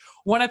 because there was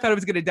one I thought I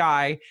was going to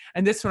die,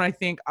 and this one I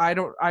think I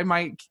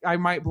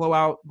might blow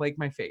out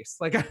my face.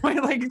 I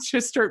might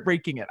just start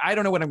breaking it. I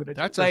don't know what I'm going to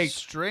do. That's a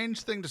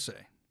strange thing to say.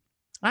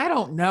 I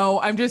don't know.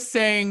 I'm just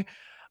saying,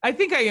 I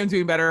think I am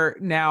doing better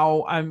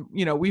now.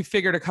 We've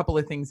figured a couple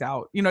of things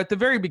out. At the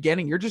very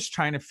beginning, you're just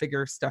trying to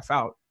figure stuff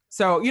out.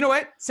 So you know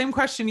what? Same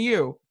question to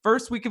you.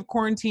 First week of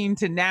quarantine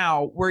to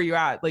now, where are you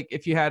at?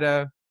 If you had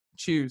to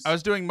choose. I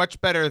was doing much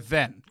better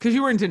then. Because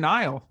you were in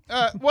denial.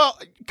 Well,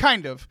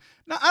 kind of.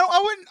 No,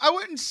 I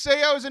wouldn't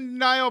say I was in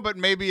denial, but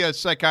maybe a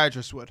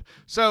psychiatrist would.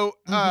 So,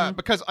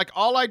 because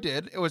all I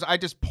did was I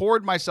just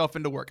poured myself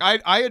into work.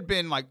 I had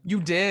been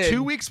you did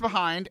 2 weeks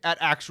behind at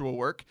actual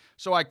work,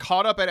 so I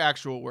caught up at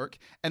actual work,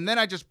 and then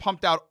I just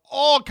pumped out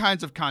all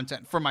kinds of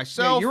content for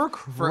myself,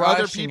 for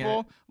other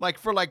people,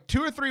 for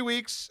 2 or 3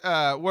 weeks.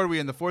 What are we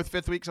in the 4th,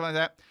 5th week, something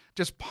like that?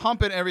 Just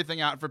pumping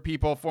everything out for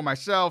people, for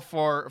myself,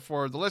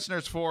 for the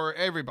listeners, for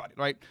everybody.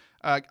 Right?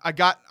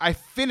 I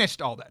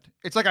finished all that.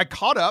 It's I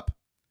caught up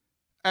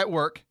at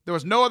work. There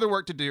was no other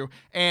work to do,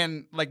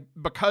 and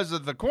because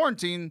of the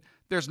quarantine,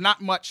 there's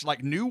not much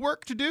new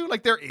work to do.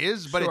 There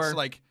is, but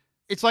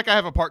it's I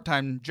have a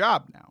part-time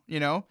job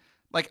now.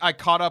 I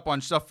caught up on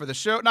stuff for the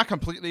show, not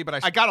completely,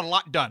 but I got a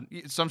lot done.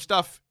 Some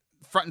stuff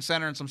front and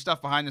center, and some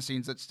stuff behind the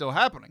scenes that's still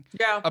happening.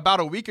 Yeah. About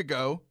a week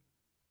ago,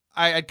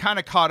 I had kind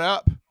of caught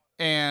up,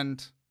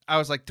 and I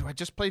was do I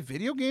just play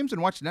video games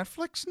and watch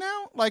Netflix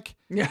now?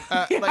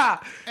 Yeah.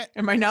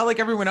 Am I now like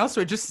everyone else?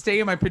 So I just stay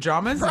in my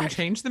pajamas and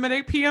change them at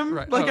 8 p.m.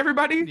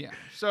 Everybody? Yeah.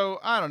 So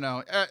I don't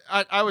know.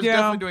 I was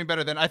definitely doing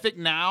better then. I think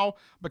now,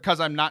 because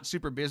I'm not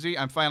super busy,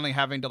 I'm finally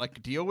having to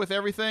deal with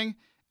everything,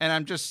 and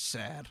I'm just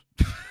sad.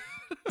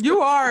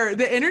 You are.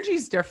 The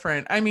energy's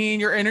different. I mean,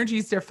 your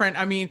energy's different.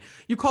 I mean,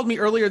 you called me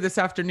earlier this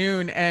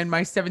afternoon, and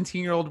my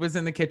 17-year-old was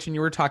in the kitchen.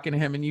 You were talking to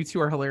him, and you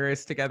two are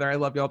hilarious together. I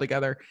love you all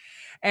together.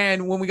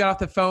 And when we got off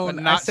the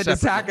phone, I said to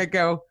Zach, I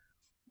go,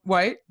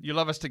 what? You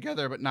love us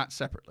together, but not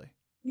separately.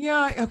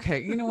 Yeah.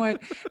 Okay. You know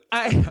what?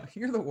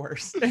 You're the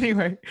worst.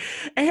 Anyway.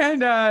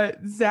 And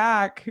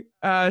Zach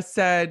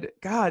said,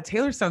 God,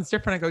 Taylor sounds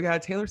different. I go, yeah,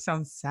 Taylor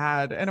sounds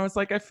sad. And I was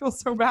I feel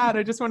so bad.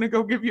 I just want to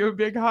go give you a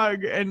big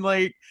hug. And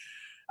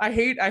I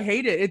hate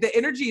it. The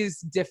energy is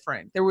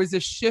different. There was a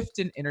shift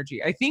in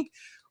energy. I think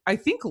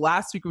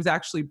last week was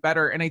actually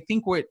better. And I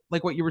think what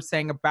you were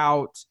saying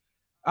about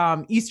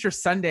Easter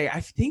Sunday, I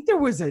think there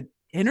was an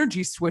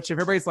energy switch.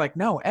 Everybody's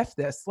no, F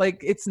this.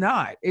 It's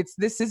not.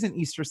 This isn't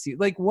Easter season.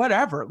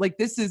 Whatever.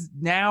 This is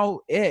now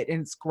it.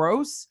 And it's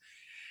gross.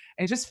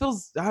 And it just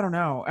feels, I don't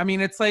know. I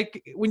mean, it's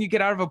like when you get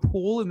out of a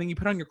pool and then you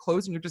put on your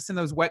clothes and you're just in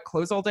those wet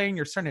clothes all day and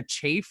you're starting to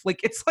chafe. Like,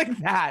 it's like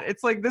that.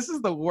 It's like, this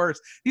is the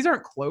worst. These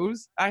aren't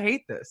clothes. I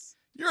hate this.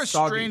 You're a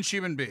Soggy. strange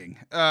human being,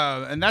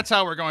 and that's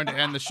how we're going to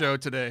end the show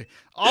today.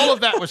 All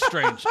of that was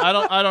strange. I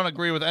don't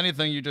agree with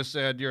anything you just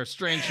said. You're a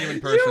strange human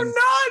person. You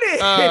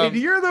nodded.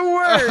 You're the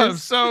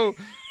worst.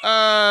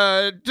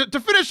 To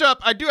finish up,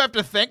 I do have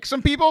to thank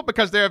some people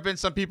because there have been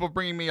some people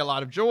bringing me a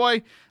lot of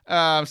joy.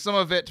 Some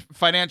of it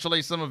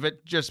financially, some of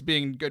it just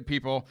being good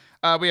people.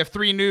 We have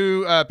 3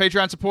 new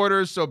Patreon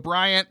supporters. So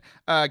Bryant,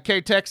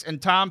 K-Tex,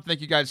 and Tom, thank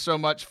you guys so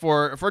much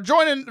for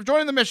joining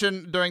the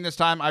mission during this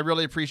time. I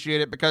really appreciate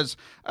it because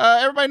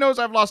everybody knows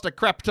I've lost a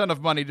crap ton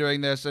of money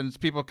doing this, and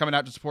people coming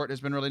out to support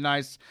has been really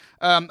nice.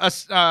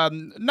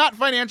 Not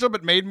financial,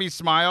 but made me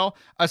smile.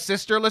 A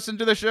sister listened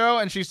to the show,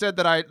 and she said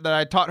that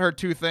I taught her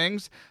 2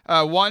 things.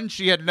 One,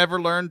 she had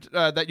never learned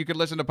that you could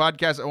listen to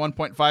podcasts at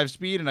 1.5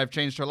 speed, and I've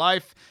changed her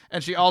life.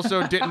 And she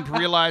also didn't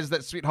realize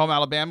that Sweet Home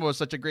Alabama was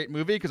such a great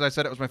movie because I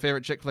said it was my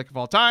favorite chick flick of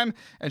all time,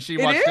 and she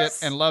watched it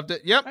and loved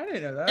it. Yep. I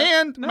didn't know that.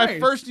 And my Nice.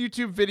 first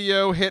YouTube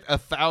video hit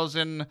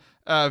 1,000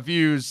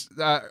 views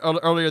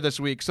earlier this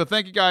week. So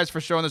thank you guys for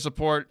showing the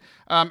support.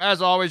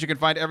 As always, you can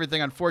find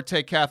everything on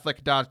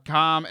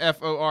fortecatholic.com,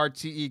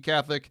 FORTE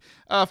Catholic.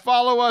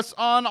 Follow us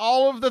on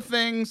all of the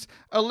things.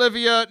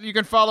 Olivia, you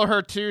can follow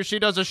her too. She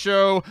does a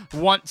show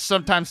once,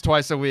 sometimes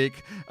twice a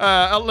week.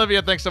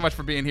 Olivia, thanks so much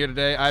for being here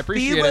today. I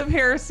appreciate it. Liv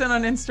Harrison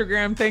on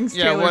Instagram. Thanks,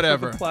 Yeah, Taylor,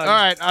 whatever. for the plug. All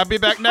right, I'll be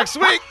back next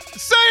week.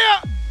 See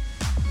ya!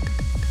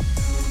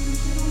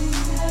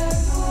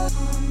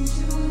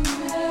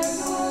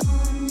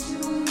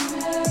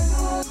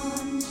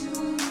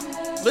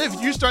 Liv,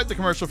 you start the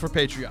commercial for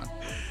Patreon.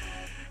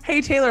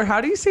 Hey, Taylor, how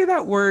do you say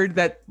that word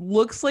that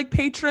looks like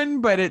patron,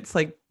 but it's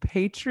like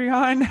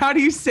Patreon? How do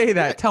you say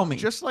that? Tell me.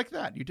 Just like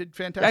that. You did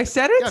fantastic. I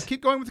said it? Yeah,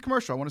 keep going with the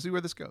commercial. I want to see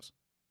where this goes.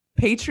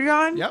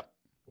 Patreon? Yep.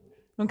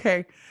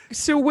 Okay.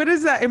 So what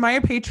is that? Am I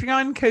a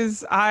Patreon?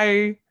 Because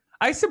I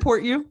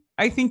support you.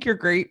 I think you're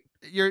great.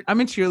 I'm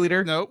a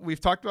cheerleader. No,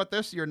 we've talked about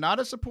this. You're not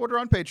a supporter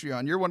on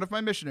Patreon. You're one of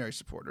my missionary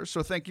supporters,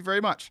 so thank you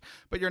very much.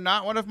 But you're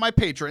not one of my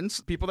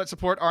patrons. People that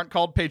support aren't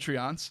called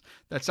Patreons.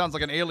 That sounds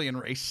like an alien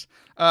race.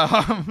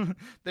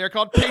 They're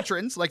called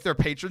patrons, like they're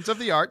patrons of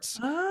the arts.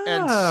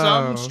 And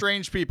some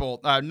strange people,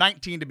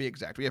 19 to be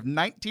exact. We have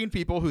 19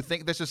 people who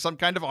think this is some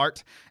kind of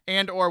art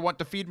and or want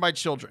to feed my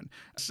children.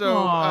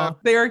 So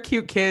they are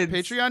cute kids.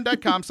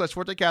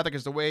 Patreon.com/ForteCatholic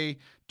is the way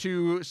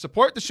to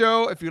support the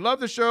show. If you love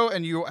the show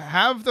and you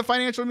have the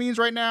financial means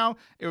right now,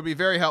 it would be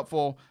very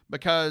helpful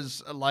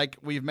because, like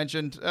we've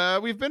mentioned,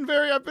 I've been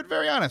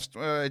very honest.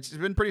 It's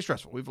been pretty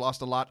stressful. We've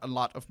lost a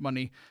lot of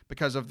money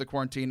because of the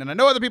quarantine, and I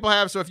know other people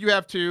have. So if you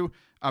have too,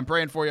 I'm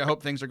praying for you. I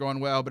hope things are going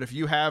well. But if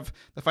you have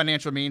the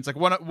financial means, like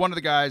one of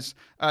the guys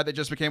that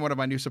just became one of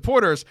my new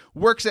supporters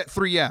works at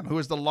 3M, who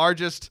is the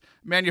largest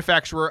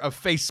manufacturer of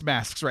face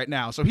masks right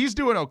now. So he's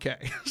doing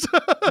okay.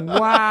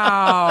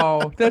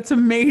 Wow, that's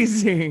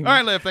amazing. All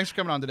right, Liv, thanks for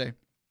coming on today.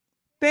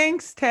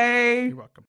 Thanks, Tay. You're welcome.